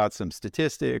to pull out some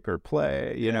statistic or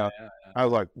play, you know. Yeah. I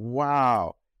was like,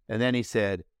 wow. And then he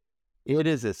said, it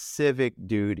is a civic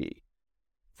duty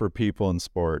for people in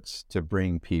sports to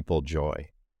bring people joy.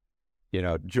 You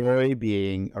know, joy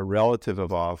being a relative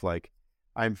of awe, of like,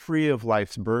 I'm free of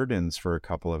life's burdens for a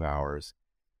couple of hours.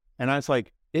 And I was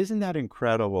like, isn't that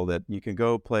incredible that you can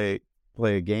go play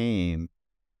a game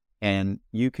and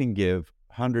you can give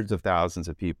hundreds of thousands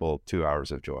of people 2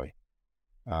 hours of joy?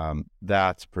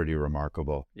 That's pretty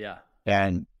remarkable. Yeah.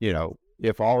 And, you know,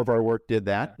 if all of our work did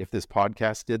that, if this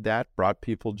podcast did that, brought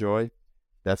people joy,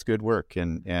 that's good work.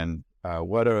 And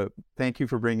thank you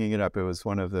for bringing it up. It was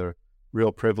one of the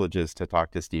real privileges to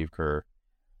talk to Steve Kerr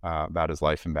about his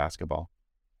life in basketball.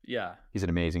 Yeah. He's an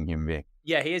amazing human being.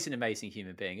 Yeah, he is an amazing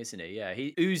human being, isn't he? Yeah,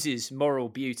 he oozes moral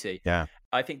beauty. Yeah.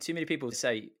 I think too many people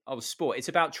say, oh, sport, it's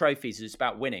about trophies, it's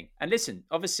about winning. And listen,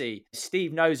 obviously,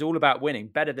 Steve knows all about winning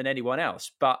better than anyone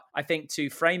else. But I think to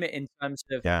frame it in terms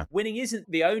of winning isn't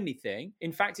the only thing.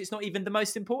 In fact, it's not even the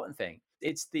most important thing.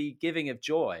 It's the giving of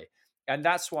joy. And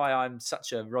that's why I'm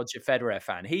such a Roger Federer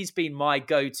fan. He's been my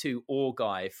go-to awe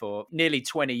guy for nearly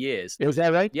 20 years. Is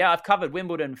that right? Yeah, I've covered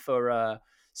Wimbledon for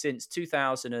since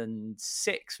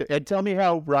 2006. And tell me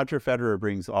how Roger Federer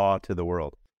brings awe to the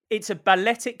world. It's a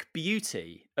balletic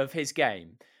beauty of his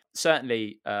game.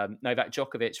 Certainly, Novak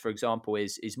Djokovic, for example,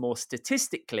 is more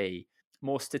statistically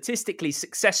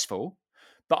successful.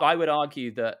 But I would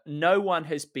argue that no one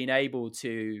has been able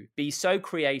to be so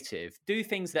creative, do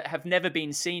things that have never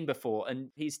been seen before. And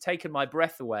he's taken my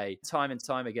breath away time and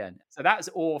time again. So that's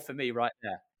awe for me right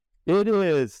there. It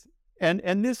is.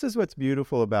 And this is what's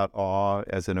beautiful about awe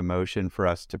as an emotion for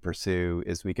us to pursue,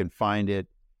 is we can find it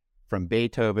from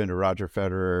Beethoven to Roger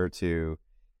Federer to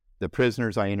the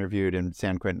prisoners I interviewed in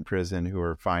San Quentin prison who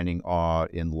are finding awe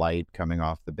in light coming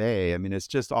off the bay. I mean, it's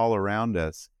just all around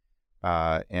us.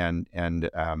 And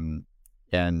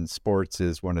sports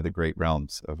is one of the great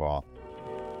realms of awe.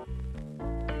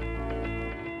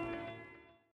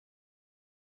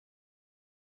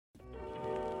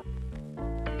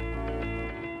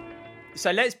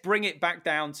 So let's bring it back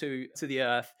down to the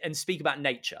earth and speak about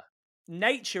nature.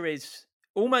 Nature is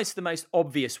almost the most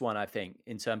obvious one, I think,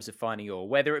 in terms of finding awe,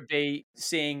 whether it be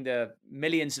seeing the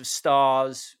millions of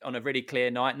stars on a really clear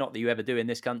night, not that you ever do in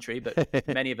this country, but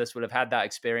many of us will have had that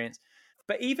experience.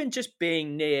 But even just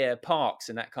being near parks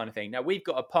and that kind of thing. Now, we've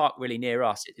got a park really near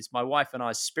us. It's my wife and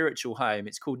I's spiritual home.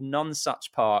 It's called None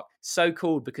Such Park. So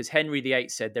called because Henry VIII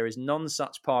said there is none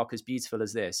such park as beautiful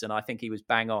as this. And I think he was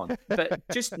bang on. But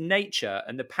just nature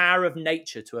and the power of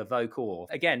nature to evoke awe.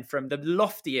 Again, from the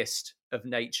loftiest of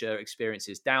nature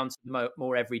experiences down to the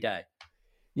more everyday.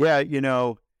 Yeah, you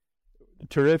know,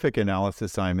 terrific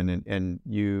analysis, Simon. And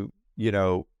you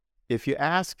know, if you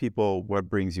ask people what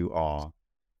brings you awe,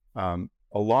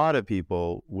 a lot of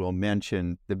people will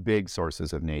mention the big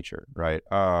sources of nature, right?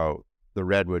 Oh, the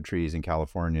redwood trees in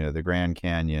California, the Grand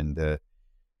Canyon, the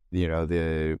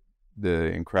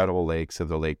incredible lakes of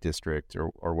the Lake District,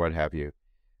 or what have you.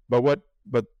 But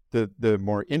the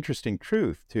more interesting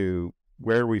truth to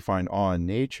where we find awe in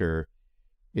nature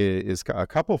is a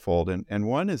couplefold, and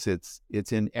one is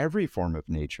it's in every form of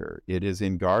nature. It is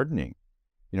in gardening.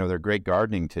 You know, there are great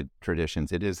gardening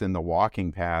traditions. It is in the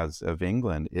walking paths of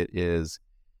England. It is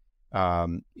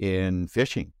in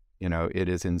fishing. You know, it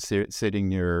is in sitting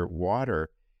near water.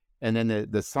 And then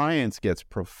the science gets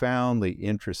profoundly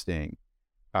interesting,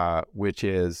 which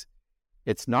is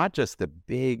it's not just the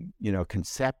big, you know,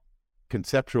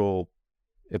 conceptual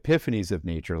epiphanies of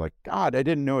nature, like, God, I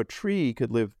didn't know a tree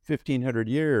could live 1,500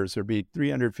 years or be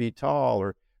 300 feet tall,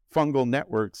 or fungal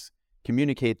networks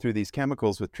communicate through these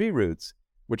chemicals with tree roots,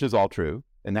 which is all true,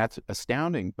 and that's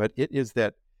astounding. But it is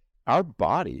that our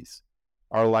bodies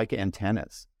are like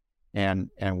antennas, and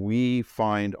we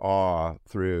find awe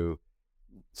through,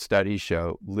 studies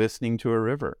show, listening to a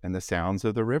river, and the sounds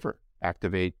of the river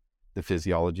activate the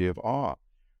physiology of awe.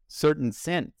 Certain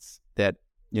scents that,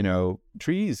 you know,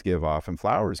 trees give off and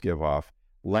flowers give off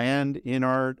land in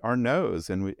our nose,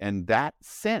 and that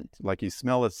scent, like you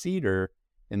smell a cedar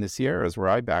in the Sierras where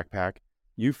I backpack,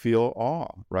 you feel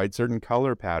awe, right? Certain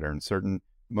color patterns, certain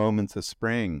moments of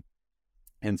spring.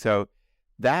 And so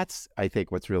that's, I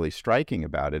think, what's really striking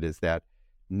about it, is that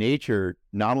nature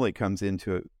not only comes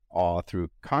into awe through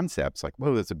concepts like,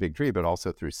 whoa, that's a big tree, but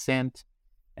also through scent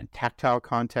and tactile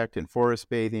contact and forest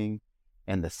bathing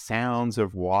and the sounds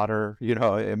of water,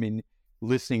 I mean,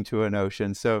 listening to an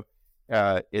ocean. So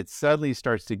it suddenly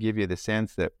starts to give you the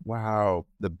sense that, wow,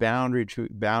 the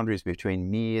boundaries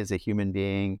between me as a human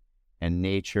being and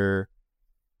nature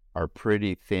are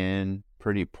pretty thin,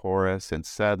 pretty porous. And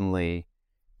suddenly,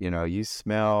 you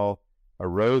smell a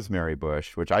rosemary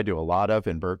bush, which I do a lot of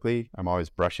in Berkeley. I'm always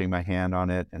brushing my hand on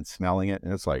it and smelling it.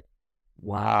 And it's like,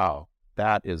 wow,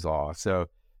 that is awe. So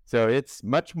it's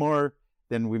much more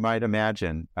than we might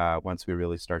imagine once we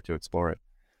really start to explore it.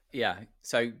 Yeah.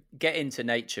 So get into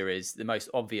nature is the most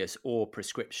obvious awe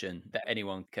prescription that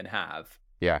anyone can have.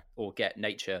 Yeah. Or get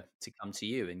nature to come to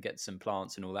you and get some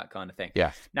plants and all that kind of thing.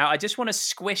 Yeah. Now, I just want to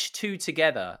squish two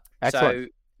together. Excellent.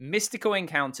 So mystical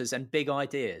encounters and big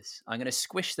ideas. I'm going to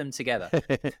squish them together.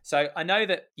 So I know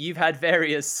that you've had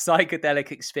various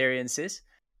psychedelic experiences.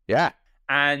 Yeah.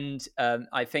 And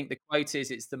I think the quote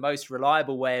is, it's the most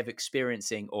reliable way of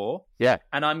experiencing awe. Yeah.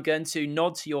 And I'm going to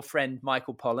nod to your friend,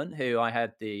 Michael Pollan, who I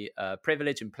had the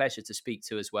privilege and pleasure to speak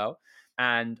to as well.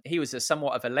 And he was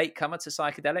somewhat of a latecomer to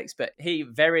psychedelics, but he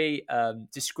very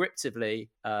descriptively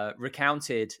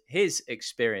recounted his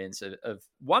experience of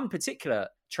one particular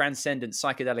transcendent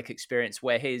psychedelic experience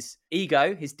where his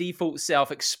ego, his default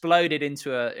self, exploded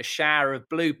into a shower of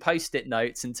blue Post-it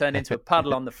notes and turned into a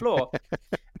puddle on the floor.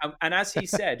 And as he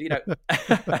said,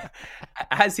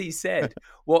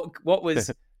 what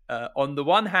was on the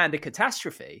one hand a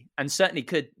catastrophe, and certainly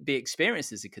could be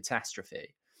experienced as a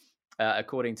catastrophe,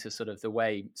 according to sort of the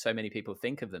way so many people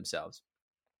think of themselves.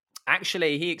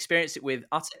 Actually, he experienced it with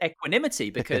utter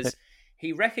equanimity because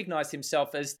he recognized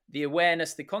himself as the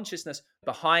awareness, the consciousness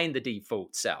behind the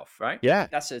default self, right? Yeah.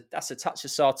 That's a touch of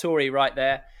Sartori right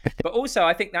there. But also,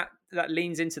 I think that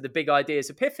leans into the big ideas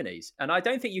epiphanies. And I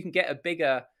don't think you can get a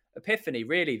bigger epiphany,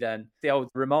 really, than the old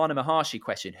Ramana Maharshi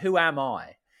question, who am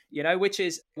I? Which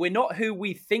is, we're not who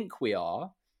we think we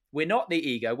are. We're not the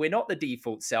ego. We're not the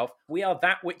default self. We are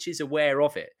that which is aware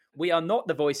of it. We are not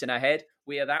the voice in our head.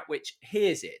 We are that which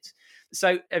hears it.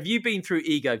 So have you been through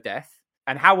ego death?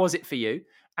 And how was it for you?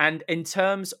 And in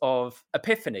terms of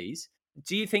epiphanies,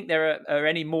 do you think there are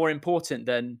any more important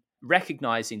than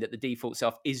recognizing that the default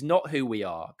self is not who we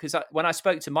are? Because when I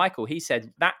spoke to Michael, he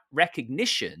said that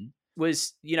recognition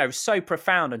was, so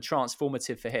profound and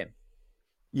transformative for him.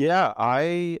 Yeah,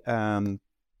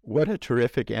 what a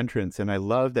terrific entrance. And I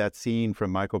love that scene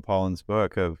from Michael Pollan's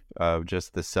book of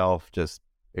just the self just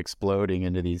exploding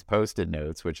into these Post-it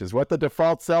notes, which is what the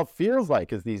default self feels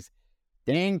like, is these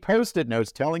dang Post-it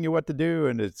notes telling you what to do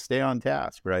and to stay on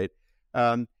task, right?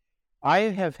 I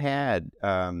have had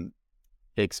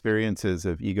experiences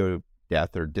of ego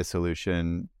death or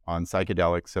dissolution on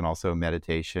psychedelics and also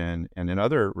meditation and in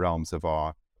other realms of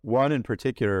awe. One in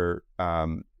particular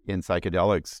in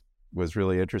psychedelics was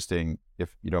really interesting,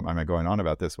 if you don't mind my going on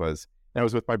about this, I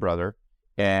was with my brother,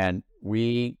 and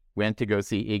we went to go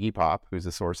see Iggy Pop, who's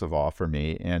a source of awe for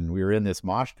me, and we were in this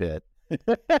mosh pit,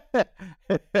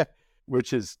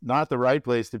 which is not the right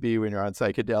place to be when you're on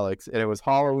psychedelics, and it was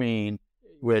Halloween,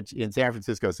 which in San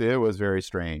Francisco, so it was very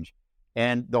strange,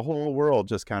 and the whole world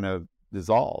just kind of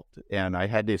dissolved, and I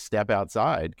had to step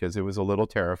outside because it was a little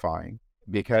terrifying,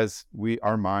 because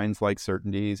our minds like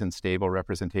certainties and stable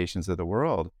representations of the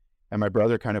world. And my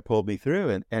brother kind of pulled me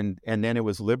through, and then it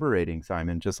was liberating,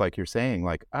 Simon, just like you're saying,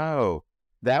 like, oh,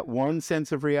 that one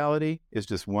sense of reality is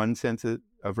just one sense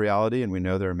of reality, and we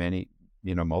know there are many,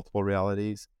 multiple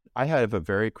realities. I have a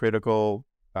very critical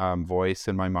voice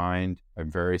in my mind. I'm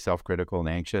very self-critical and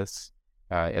anxious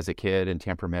as a kid, and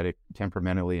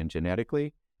temperamentally and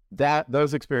genetically.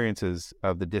 Those experiences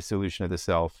of the dissolution of the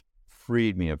self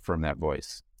freed me from that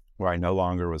voice, where I no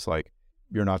longer was like,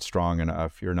 you're not strong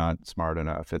enough, you're not smart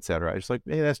enough, et cetera. I was like,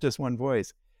 hey, that's just one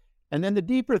voice. And then the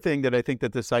deeper thing that I think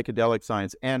that the psychedelic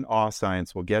science and awe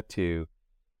science will get to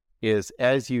is,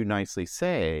 as you nicely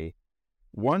say,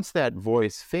 once that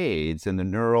voice fades and the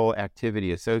neural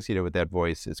activity associated with that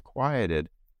voice is quieted,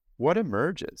 what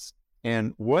emerges?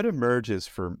 And what emerges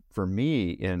for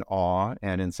me in awe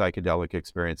and in psychedelic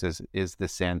experiences is the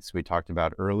sense we talked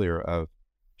about earlier of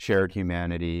shared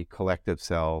humanity, collective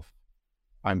self.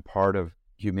 I'm part of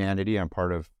humanity. I'm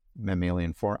part of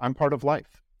mammalian form. I'm part of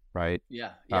life, right?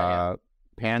 Yeah.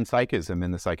 Panpsychism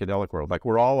in the psychedelic world, like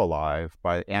we're all alive,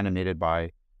 animated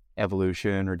by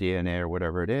evolution or DNA or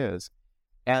whatever it is.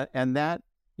 And that,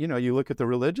 you look at the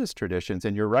religious traditions,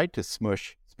 and you're right to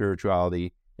smush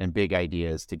spirituality and big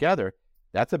ideas together.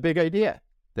 That's a big idea,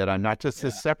 that I'm not just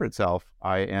this separate self.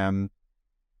 I am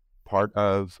part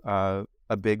of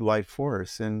a big life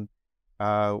force. And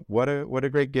what a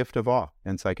great gift of awe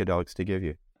and psychedelics to give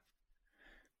you.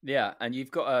 Yeah, and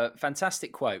you've got a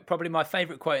fantastic quote, probably my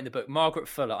favorite quote in the book, Margaret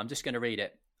Fuller. I'm just going to read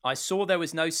it. I saw there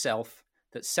was no self,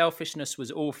 that selfishness was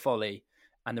all folly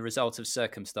and the result of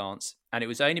circumstance. And it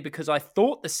was only because I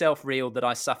thought the self real that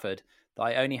I suffered, that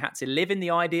I only had to live in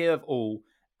the idea of all,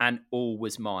 and all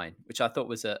was mine, which I thought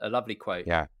was a lovely quote.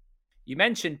 Yeah. You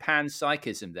mentioned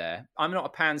panpsychism there. I'm not a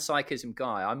panpsychism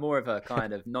guy. I'm more of a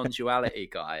kind of non-duality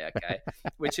guy, okay?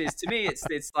 Which is, to me,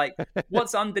 it's like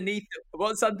what's underneath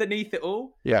it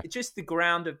all? Yeah. It's just the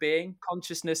ground of being,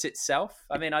 consciousness itself.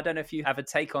 I mean, I don't know if you have a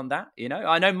take on that, you know?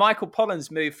 I know Michael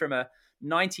Pollan's moved from a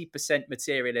 90%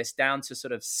 materialist down to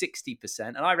sort of 60%,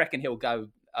 and I reckon he'll go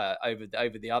over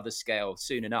the other scale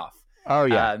soon enough. Oh,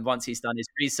 yeah. Once he's done his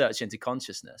research into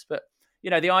consciousness. But you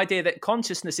know, the idea that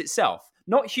consciousness itself,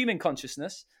 not human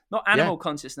consciousness, not animal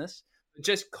consciousness, but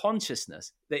just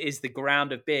consciousness that is the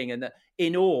ground of being, and that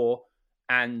in awe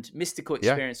and mystical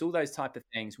experience, all those type of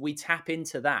things, we tap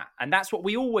into that. And that's what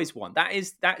we always want.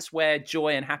 That's where joy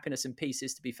and happiness and peace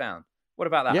is to be found. What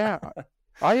about that? Yeah,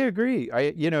 I agree.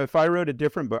 If I wrote a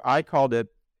different book, I called it,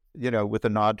 with a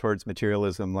nod towards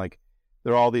materialism, like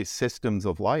there are all these systems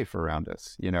of life around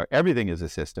us. Everything is a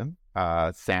system.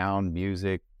 Sound,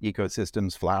 music,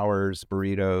 ecosystems, flowers,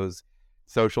 burritos,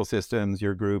 social systems,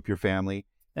 your group, your family,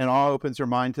 and all opens your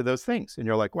mind to those things. And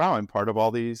you're like, wow, I'm part of all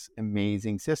these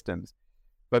amazing systems.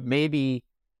 But maybe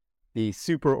the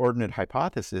superordinate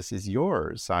hypothesis is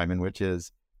yours, Simon, which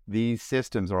is these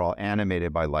systems are all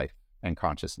animated by life and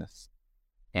consciousness.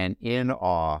 And in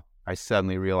awe, I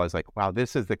suddenly realized, like, wow,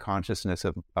 this is the consciousness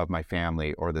of my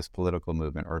family, or this political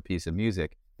movement, or a piece of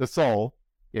music, the soul,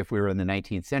 if we were in the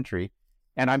 19th century,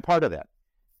 and I'm part of that.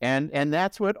 And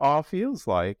that's what awe feels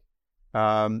like.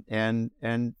 And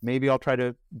maybe I'll try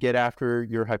to get after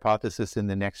your hypothesis in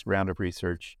the next round of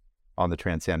research on the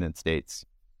transcendent states.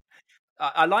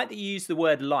 I like that you use the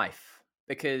word life,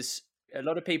 because a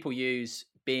lot of people use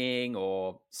being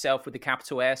or self with a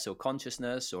capital S, or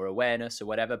consciousness or awareness or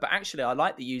whatever. But actually, I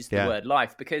like to use the word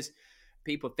life, because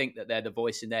people think that they're the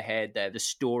voice in their head, they're the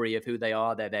story of who they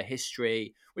are, they're their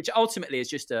history, which ultimately is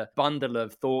just a bundle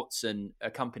of thoughts and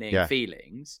accompanying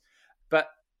feelings. But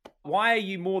why are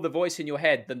you more the voice in your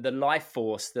head than the life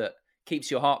force that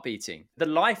keeps your heart beating? The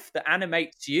life that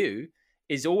animates you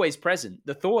is always present.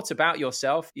 The thought about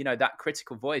yourself, that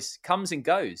critical voice, comes and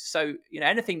goes. So,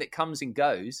 anything that comes and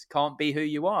goes can't be who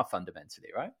you are fundamentally,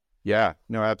 right? Yeah,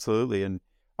 no, absolutely. And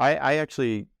I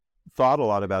actually thought a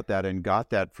lot about that and got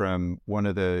that from one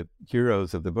of the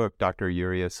heroes of the book, Dr.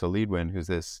 Uriah Solidwin, who's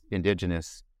this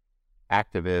indigenous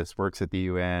activist, works at the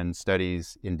UN,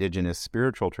 studies indigenous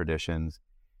spiritual traditions.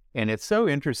 And it's so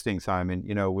interesting, Simon,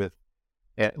 with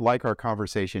like our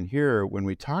conversation here, when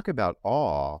we talk about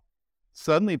awe,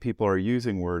 suddenly people are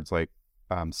using words like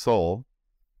soul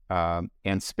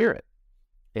and spirit.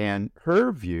 And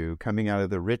her view, coming out of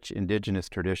the rich indigenous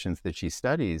traditions that she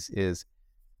studies, is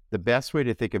the best way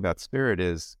to think about spirit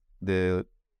is the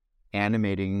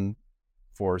animating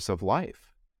force of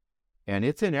life. And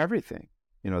it's in everything.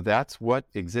 That's what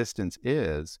existence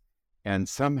is. And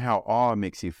somehow awe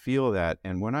makes you feel that.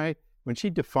 And when she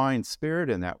defined spirit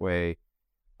in that way,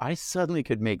 I suddenly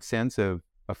could make sense of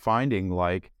a finding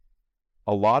like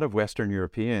a lot of Western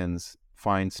Europeans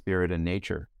find spirit in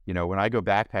nature. When I go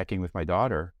backpacking with my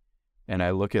daughter and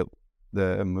I look at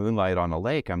the moonlight on a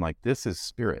lake, I'm like, this is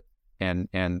spirit. And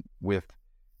with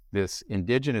this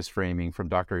indigenous framing from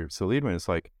Dr. Solidwin, it's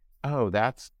like, oh,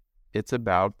 it's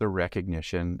about the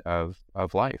recognition of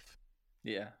life.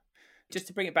 Yeah. Just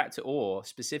to bring it back to awe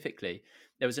specifically,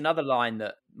 there was another line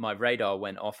that my radar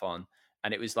went off on,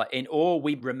 and it was like, in awe,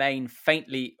 we remain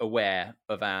faintly aware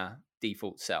of our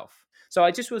default self. So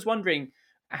I just was wondering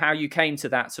how you came to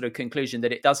that sort of conclusion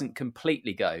that it doesn't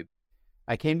completely go.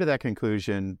 I came to that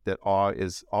conclusion that awe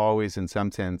is always, in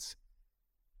some sense,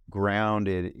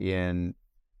 grounded in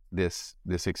this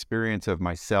experience of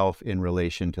myself in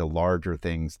relation to larger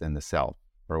things than the self,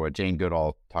 or what Jane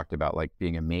Goodall talked about, like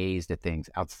being amazed at things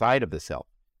outside of the self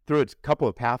through a couple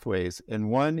of pathways. And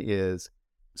one is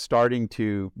starting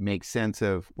to make sense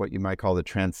of what you might call the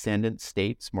transcendent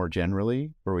states more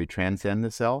generally, where we transcend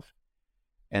the self.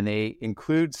 And they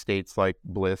include states like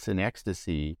bliss and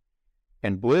ecstasy.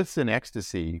 And bliss and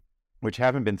ecstasy, which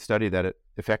haven't been studied that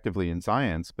effectively in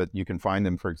science, but you can find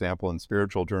them, for example, in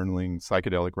spiritual journaling,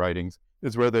 psychedelic writings,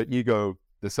 is where the ego,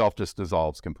 the self, just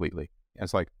dissolves completely. And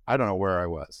it's like, I don't know where I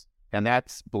was. And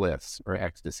that's bliss or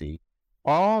ecstasy.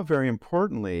 Awe, very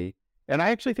importantly, and I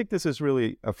actually think this is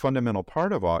really a fundamental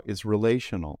part of awe, is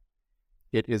relational.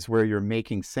 It is where you're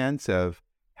making sense of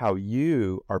how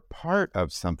you are part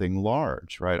of something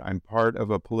large, right? I'm part of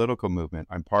a political movement.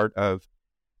 I'm part of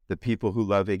the people who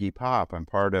love Iggy Pop. I'm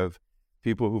part of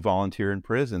people who volunteer in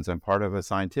prisons. I'm part of a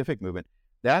scientific movement.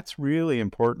 That's really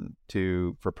important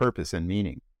for purpose and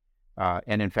meaning.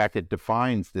 And in fact, it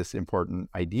defines this important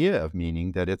idea of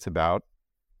meaning, that it's about,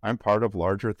 I'm part of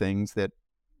larger things that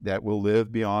will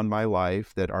live beyond my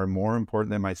life, that are more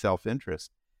important than my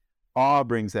self-interest. Awe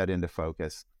brings that into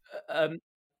focus.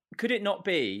 Could it not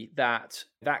be that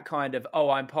kind of, oh,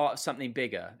 I'm part of something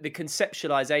bigger, the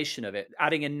conceptualization of it,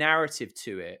 adding a narrative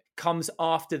to it, comes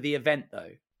after the event,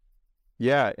 though?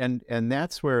 Yeah, and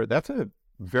that's a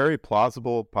very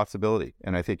plausible possibility,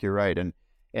 and I think you're right.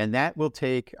 And that will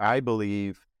take, I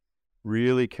believe,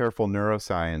 really careful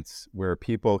neuroscience where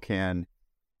people can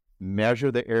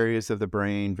measure the areas of the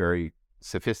brain in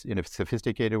a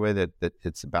sophisticated way that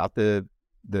it's about the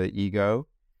ego.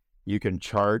 You can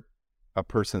chart a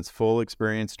person's full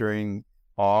experience during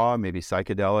awe, maybe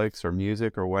psychedelics or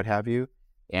music or what have you,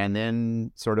 and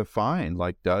then sort of find,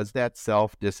 like, does that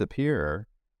self disappear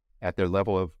at their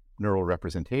level of neural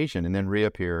representation and then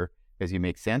reappear as you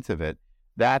make sense of it?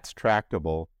 That's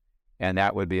tractable, and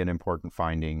that would be an important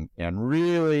finding, and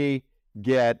really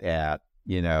get at,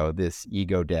 this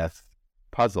ego death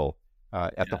puzzle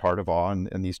at the heart of awe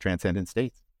and these transcendent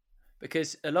states.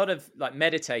 Because a lot of like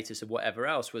meditators or whatever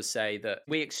else would say that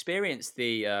we experience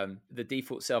the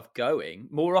default self going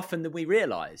more often than we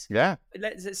realize. Yeah.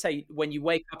 Let's say when you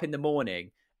wake up in the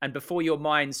morning and before your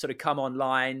mind's sort of come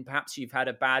online, perhaps you've had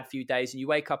a bad few days and you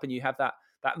wake up and you have that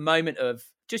moment of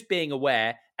just being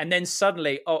aware, and then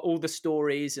suddenly all the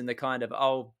stories and the kind of,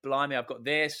 oh, blimey, I've got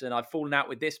this and I've fallen out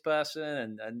with this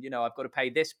person and I've got to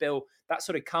pay this bill, that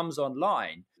sort of comes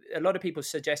online. A lot of people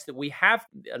suggest that we have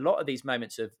a lot of these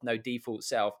moments of no default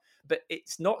self, but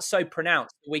it's not so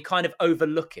pronounced. We kind of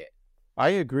overlook it. I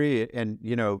agree. And,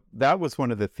 that was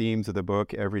one of the themes of the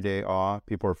book, Everyday Awe.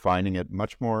 People are finding it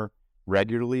much more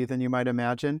regularly than you might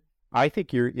imagine. I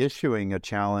think you're issuing a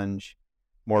challenge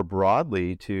more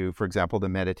broadly to, for example, the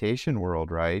meditation world,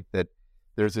 right? That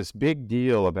there's this big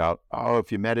deal about,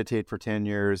 if you meditate for 10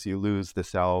 years, you lose the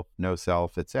self, no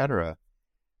self, etc.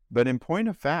 But in point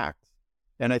of fact,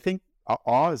 and I think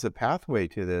awe is a pathway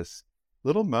to this,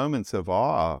 little moments of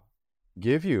awe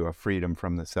give you a freedom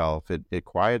from the self. It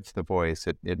quiets the voice.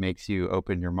 It makes you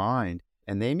open your mind.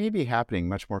 And they may be happening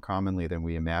much more commonly than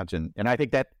we imagine. And I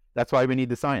think that's why we need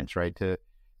the science, right?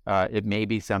 It may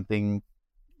be something,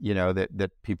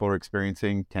 that people are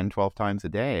experiencing 10, 12 times a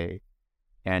day.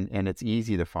 And it's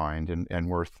easy to find and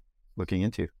worth looking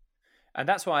into. And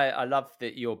that's why I love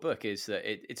that your book is that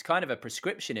it's kind of a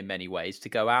prescription in many ways to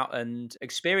go out and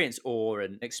experience awe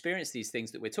and experience these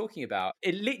things that we're talking about.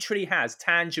 It literally has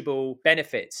tangible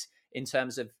benefits in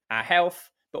terms of our health,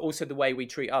 but also the way we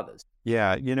treat others.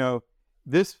 Yeah,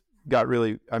 this got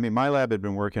really, my lab had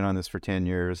been working on this for 10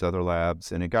 years, other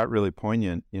labs, and it got really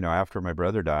poignant, after my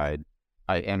brother died.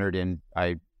 I entered in,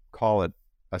 I call it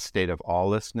a state of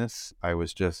awelessness. I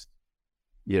was just,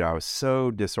 I was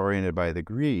so disoriented by the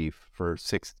grief for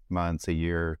 6 months, a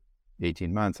year,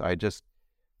 18 months.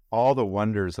 All the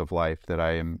wonders of life that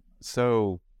I am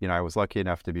so, I was lucky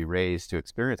enough to be raised to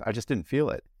experience, I just didn't feel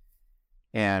it.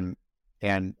 And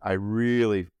I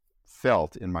really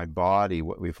felt in my body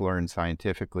what we've learned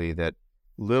scientifically, that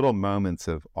little moments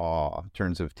of awe, in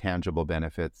terms of tangible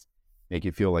benefits, make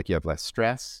you feel like you have less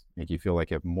stress, make you feel like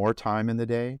you have more time in the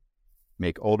day,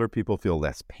 make older people feel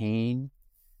less pain,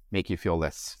 make you feel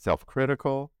less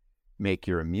self-critical, make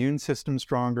your immune system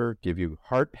stronger, give you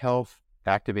heart health,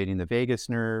 activating the vagus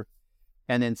nerve.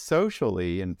 And then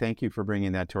socially, and thank you for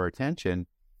bringing that to our attention,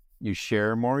 you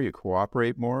share more, you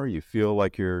cooperate more, you feel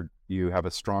like you have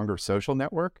a stronger social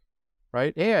network,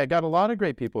 right? Hey, I got a lot of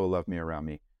great people who love me around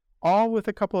me, all with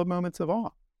a couple of moments of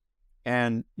awe.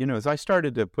 And, as I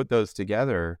started to put those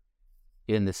together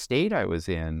in the state I was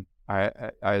in,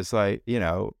 I was like,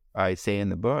 I say in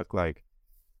the book, like,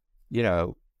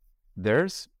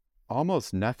 there's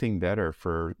almost nothing better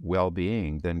for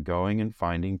well-being than going and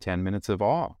finding 10 minutes of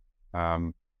awe.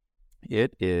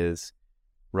 It is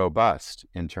robust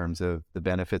in terms of the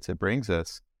benefits it brings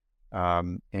us,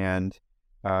 and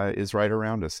is right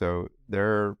around us. So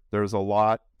there's a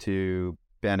lot to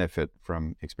benefit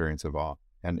from experience of awe.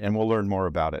 And we'll learn more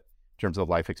about it in terms of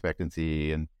life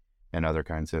expectancy and other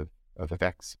kinds of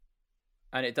effects.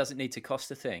 And it doesn't need to cost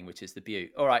a thing, which is the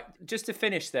beauty. All right, just to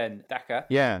finish then, Dacher.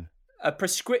 Yeah. A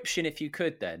prescription, if you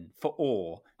could then, for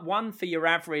awe. One for your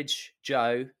average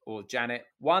Joe or Janet,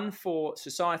 one for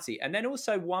society, and then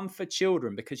also one for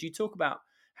children, because you talk about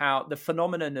how the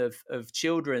phenomenon of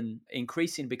children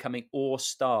increasingly becoming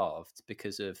awe-starved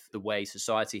because of the way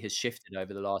society has shifted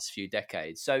over the last few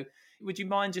decades. So would you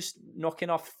mind just knocking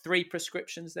off 3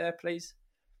 prescriptions there, please?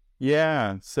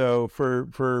 Yeah. So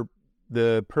for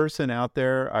the person out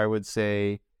there, I would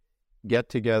say, get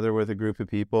together with a group of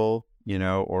people,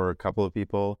 or a couple of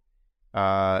people,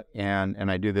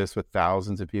 and I do this with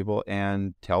thousands of people,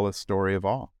 and tell a story of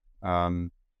awe.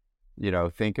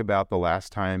 Think about the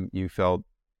last time you felt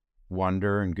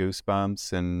wonder and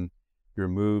goosebumps and you're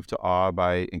moved to awe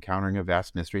by encountering a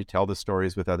vast mystery. Tell the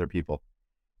stories with other people.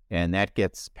 And that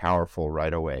gets powerful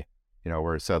right away,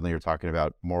 where suddenly you're talking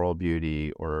about moral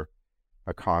beauty or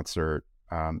a concert,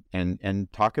 and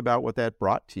talk about what that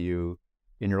brought to you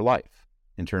in your life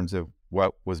in terms of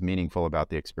what was meaningful about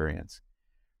the experience.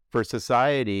 For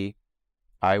society,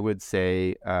 I would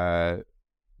say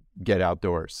get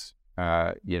outdoors,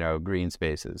 green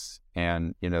spaces.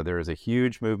 And, there is a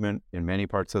huge movement in many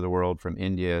parts of the world, from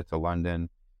India to London,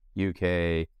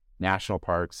 UK, national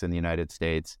parks in the United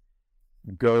States.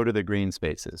 Go to the green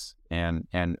spaces and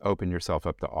open yourself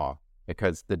up to awe,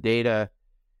 because the data,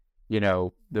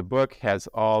 the book has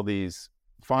all these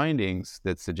findings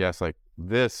that suggest like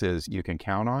this is you can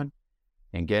count on,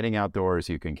 and getting outdoors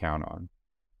you can count on.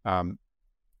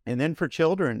 And then for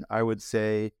children, I would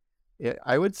say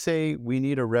we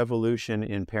need a revolution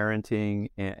in parenting,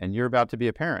 and you're about to be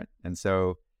a parent. And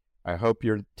so I hope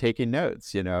you're taking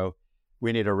notes.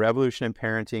 We need a revolution in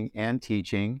parenting and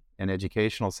teaching and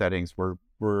educational settings. We're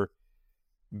going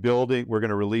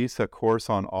to release a course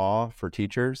on awe for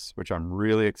teachers, which I'm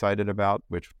really excited about,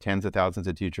 which tens of thousands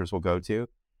of teachers will go to.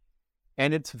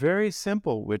 And it's very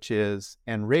simple, which is,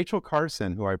 and Rachel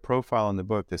Carson, who I profile in the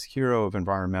book, this hero of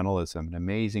environmentalism, an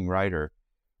amazing writer,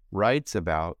 writes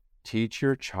about teach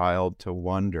your child to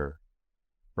wonder,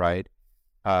 right?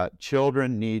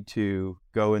 Children need to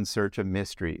go in search of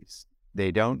mysteries.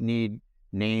 They don't need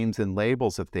names and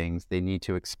labels of things. They need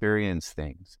to experience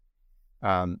things.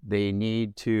 They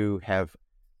need to have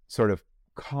sort of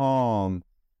calm,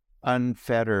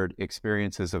 unfettered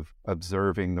experiences of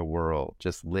observing the world,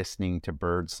 just listening to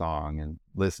birdsong and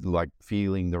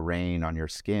feeling the rain on your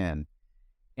skin.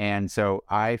 And so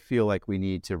I feel like we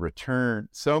need to return.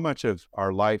 So much of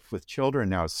our life with children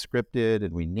now is scripted,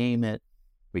 and we name it,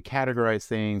 we categorize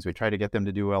things, we try to get them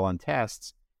to do well on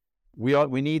tests.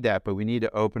 We need that, but we need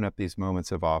to open up these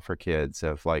moments of awe for kids,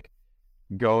 of like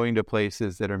going to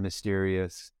places that are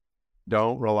mysterious.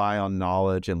 Don't rely on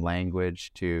knowledge and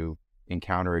language to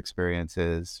encounter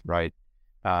experiences, right?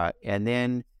 And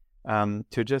then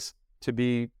to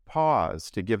be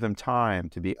paused, to give them time,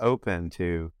 to be open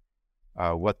to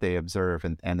what they observe,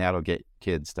 and that'll get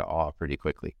kids to awe pretty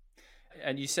quickly.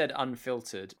 And you said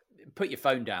unfiltered. Put your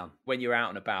phone down when you're out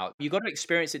and about. You got to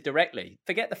experience it directly.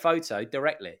 Forget the photo,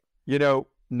 directly. We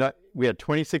had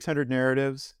 2,600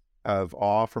 narratives of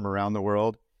awe from around the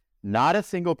world. Not a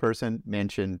single person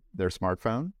mentioned their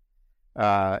smartphone.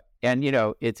 And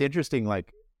it's interesting.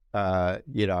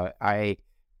 I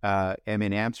am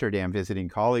in Amsterdam visiting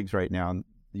colleagues right now.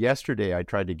 Yesterday, I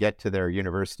tried to get to their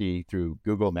university through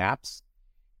Google Maps,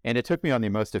 and it took me on the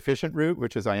most efficient route,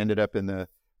 which is I ended up in the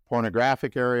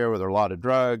pornographic area where there are a lot of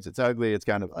drugs. It's ugly. It's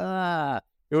kind of, I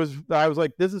was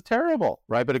like, this is terrible,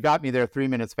 right? But it got me there 3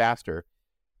 minutes faster.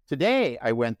 Today,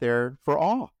 I went there for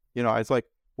awe. I was like,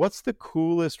 what's the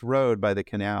coolest road by the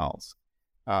canals?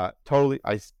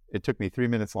 It took me 3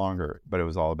 minutes longer, but it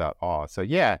was all about awe. So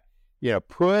yeah,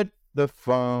 put the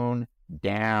phone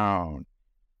down.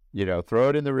 Throw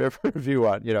it in the river if you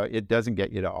want. It doesn't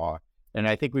get you to awe. And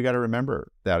I think we got to remember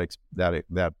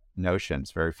that notion.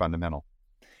 It's very fundamental.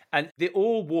 And the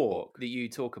awe walk that you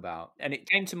talk about, and it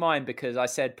came to mind because I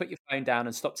said, put your phone down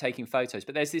and stop taking photos.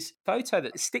 But there's this photo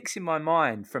that sticks in my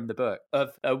mind from the book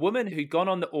of a woman who'd gone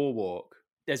on the awe walk.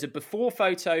 There's a before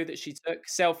photo that she took,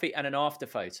 selfie, and an after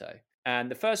photo. And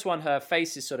the first one, her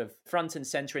face is sort of front and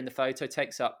center in the photo,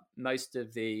 takes up most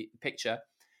of the picture.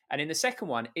 And in the second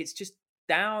one, it's just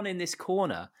down in this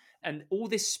corner, and all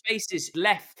this space is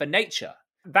left for nature.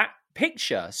 That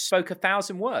picture spoke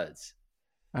 1,000 words.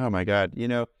 Oh my God.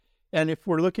 And if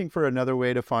we're looking for another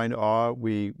way to find awe,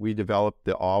 we developed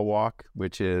the awe walk,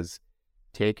 which is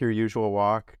take your usual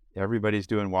walk. Everybody's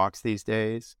doing walks these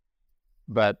days,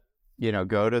 but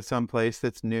go to some place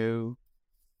that's new,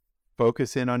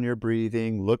 focus in on your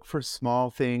breathing, look for small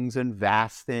things and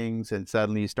vast things, and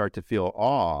suddenly you start to feel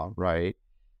awe, right?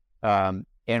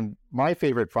 And my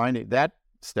favorite finding, that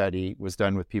study was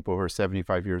done with people who are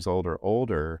 75 years old or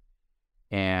older,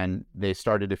 and they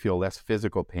started to feel less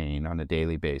physical pain on a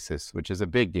daily basis, which is a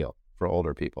big deal for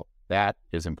older people. That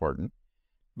is important.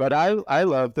 But I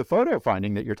love the photo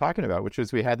finding that you're talking about, which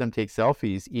was we had them take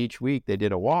selfies each week. They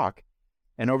did a walk.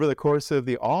 And over the course of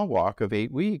the awe walk of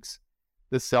 8 weeks,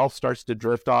 the self starts to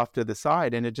drift off to the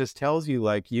side. And it just tells you,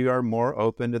 like, you are more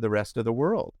open to the rest of the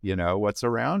world, what's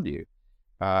around you.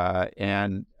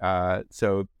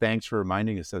 So thanks for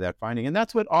reminding us of that finding. And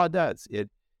that's what awe does. It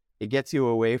gets you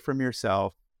away from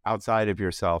yourself, outside of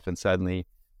yourself, and suddenly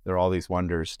there are all these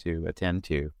wonders to attend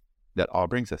to that awe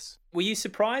brings us. Were you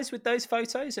surprised with those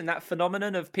photos and that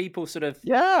phenomenon of people sort of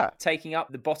taking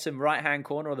up the bottom right-hand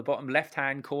corner or the bottom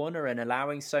left-hand corner and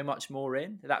allowing so much more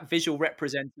in? That visual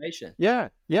representation. Yeah.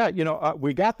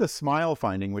 We got the smile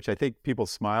finding, which I think people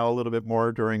smile a little bit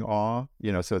more during awe,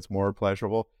 so it's more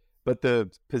pleasurable. But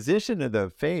the position of the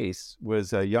face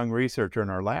was a young researcher in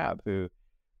our lab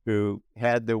who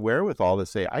had the wherewithal to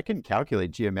say, I can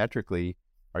calculate geometrically,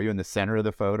 are you in the center of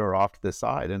the photo or off to the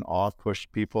side? And awe pushed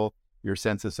your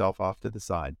sense of self off to the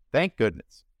side. Thank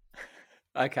goodness.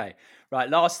 Okay. Right.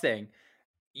 Last thing.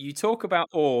 You talk about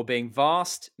awe being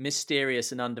vast,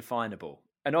 mysterious, and undefinable.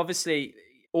 And obviously,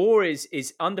 awe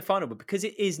is undefinable because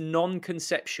it is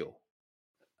non-conceptual.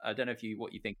 I don't know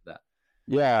what you think of that.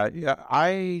 Yeah.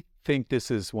 I think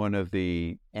this is one of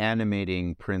the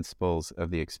animating principles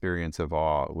of the experience of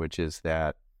awe, which is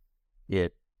that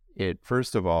it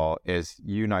first of all, as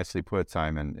you nicely put,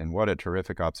 Simon, and what a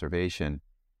terrific observation,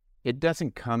 it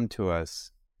doesn't come to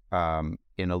us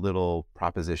in a little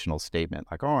propositional statement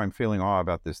like, oh, I'm feeling awe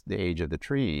about the age of the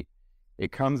tree.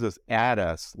 It comes at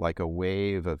us like a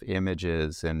wave of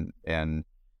images and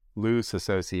loose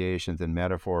associations and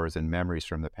metaphors and memories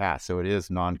from the past. So it is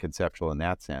non-conceptual in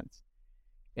that sense.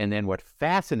 And then what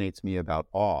fascinates me about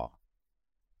awe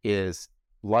is,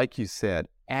 like you said,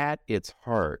 at its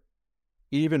heart,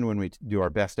 even when we do our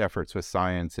best efforts with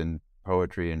science and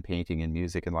poetry and painting and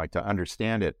music and to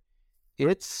understand it,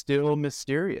 it's still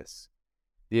mysterious.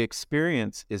 The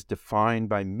experience is defined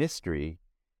by mystery.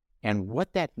 And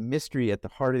what that mystery at the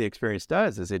heart of the experience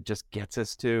does is it just gets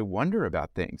us to wonder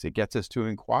about things. It gets us to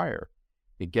inquire.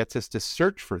 It gets us to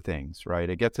search for things, right?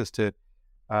 It gets us to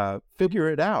figure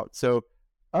it out. So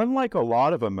unlike a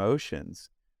lot of emotions,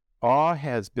 awe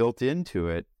has built into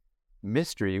it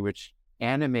mystery, which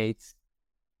animates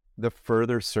the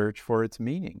further search for its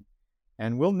meaning.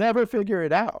 And we'll never figure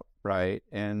it out, right?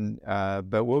 And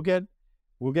but we'll get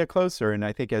closer. And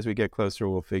I think as we get closer,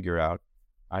 we'll figure out.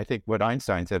 I think what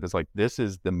Einstein said is this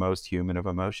is the most human of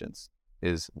emotions,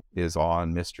 is awe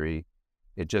and mystery.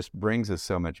 It just brings us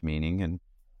so much meaning, and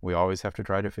we always have to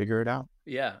try to figure it out.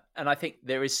 Yeah. And I think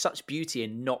there is such beauty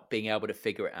in not being able to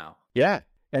figure it out. Yeah.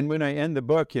 And when I end the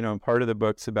book, part of the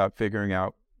book's about figuring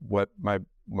out what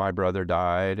my brother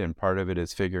died, and part of it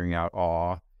is figuring out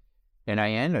awe. And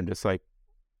I end and just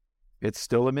it's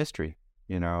still a mystery,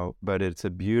 but it's a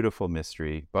beautiful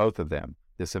mystery, both of them,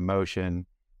 this emotion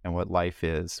and what life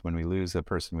is when we lose a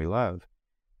person we love.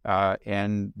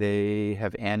 And they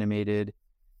have animated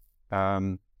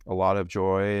a lot of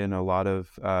joy and a lot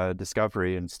of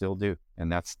discovery, and still do.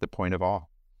 And that's the point of awe.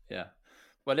 Yeah.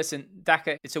 Well, listen,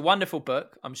 Dacher, it's a wonderful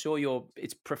book. I'm sure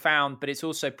it's profound, but it's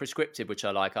also prescriptive, which I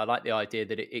like. I like the idea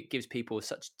that it gives people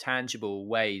such tangible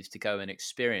ways to go and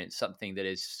experience something that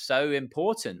is so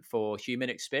important for human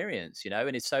experience,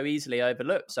 and it's so easily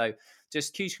overlooked. So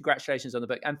just huge congratulations on the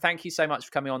book. And thank you so much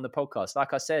for coming on the podcast.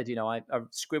 Like I said, I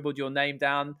scribbled your name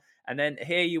down, and then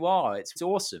here you are. It's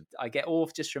awesome. I get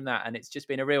off just from that. And it's just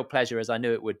been a real pleasure, as I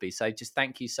knew it would be. So just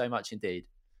thank you so much indeed.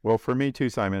 Well, for me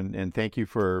too, Simon, and thank you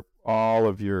for all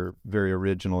of your very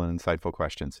original and insightful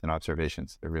questions and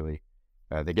observations. They're really,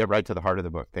 they get right to the heart of the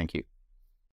book. Thank you.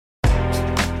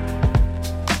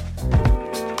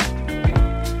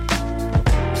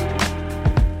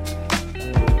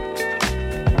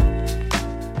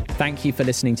 Thank you for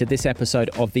listening to this episode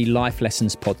of the Life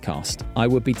Lessons podcast. I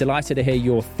would be delighted to hear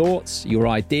your thoughts, your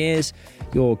ideas,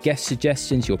 your guest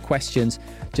suggestions, your questions.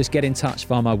 Just get in touch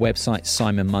via my website,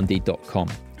 simonmundy.com.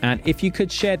 And if you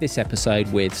could share this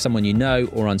episode with someone you know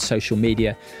or on social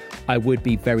media, I would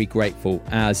be very grateful,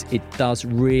 as it does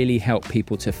really help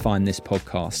people to find this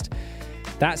podcast.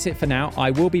 That's it for now.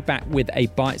 I will be back with a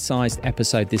bite-sized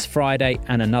episode this Friday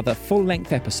and another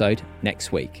full-length episode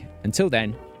next week. Until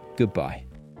then, goodbye.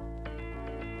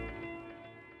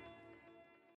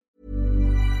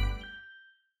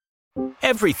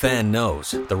 Every fan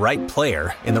knows the right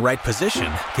player in the right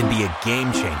position can be a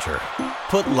game changer.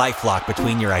 Put LifeLock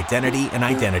between your identity and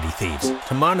identity thieves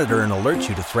to monitor and alert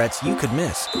you to threats you could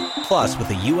miss. Plus, with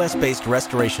a U.S.-based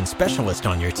restoration specialist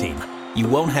on your team, you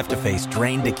won't have to face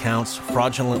drained accounts,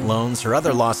 fraudulent loans, or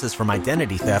other losses from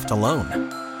identity theft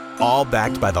alone. All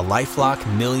backed by the LifeLock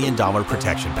 $1 Million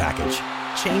Protection Package.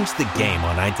 Change the game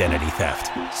on identity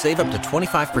theft. Save up to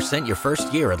 25% your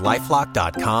first year at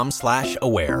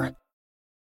LifeLock.com/aware.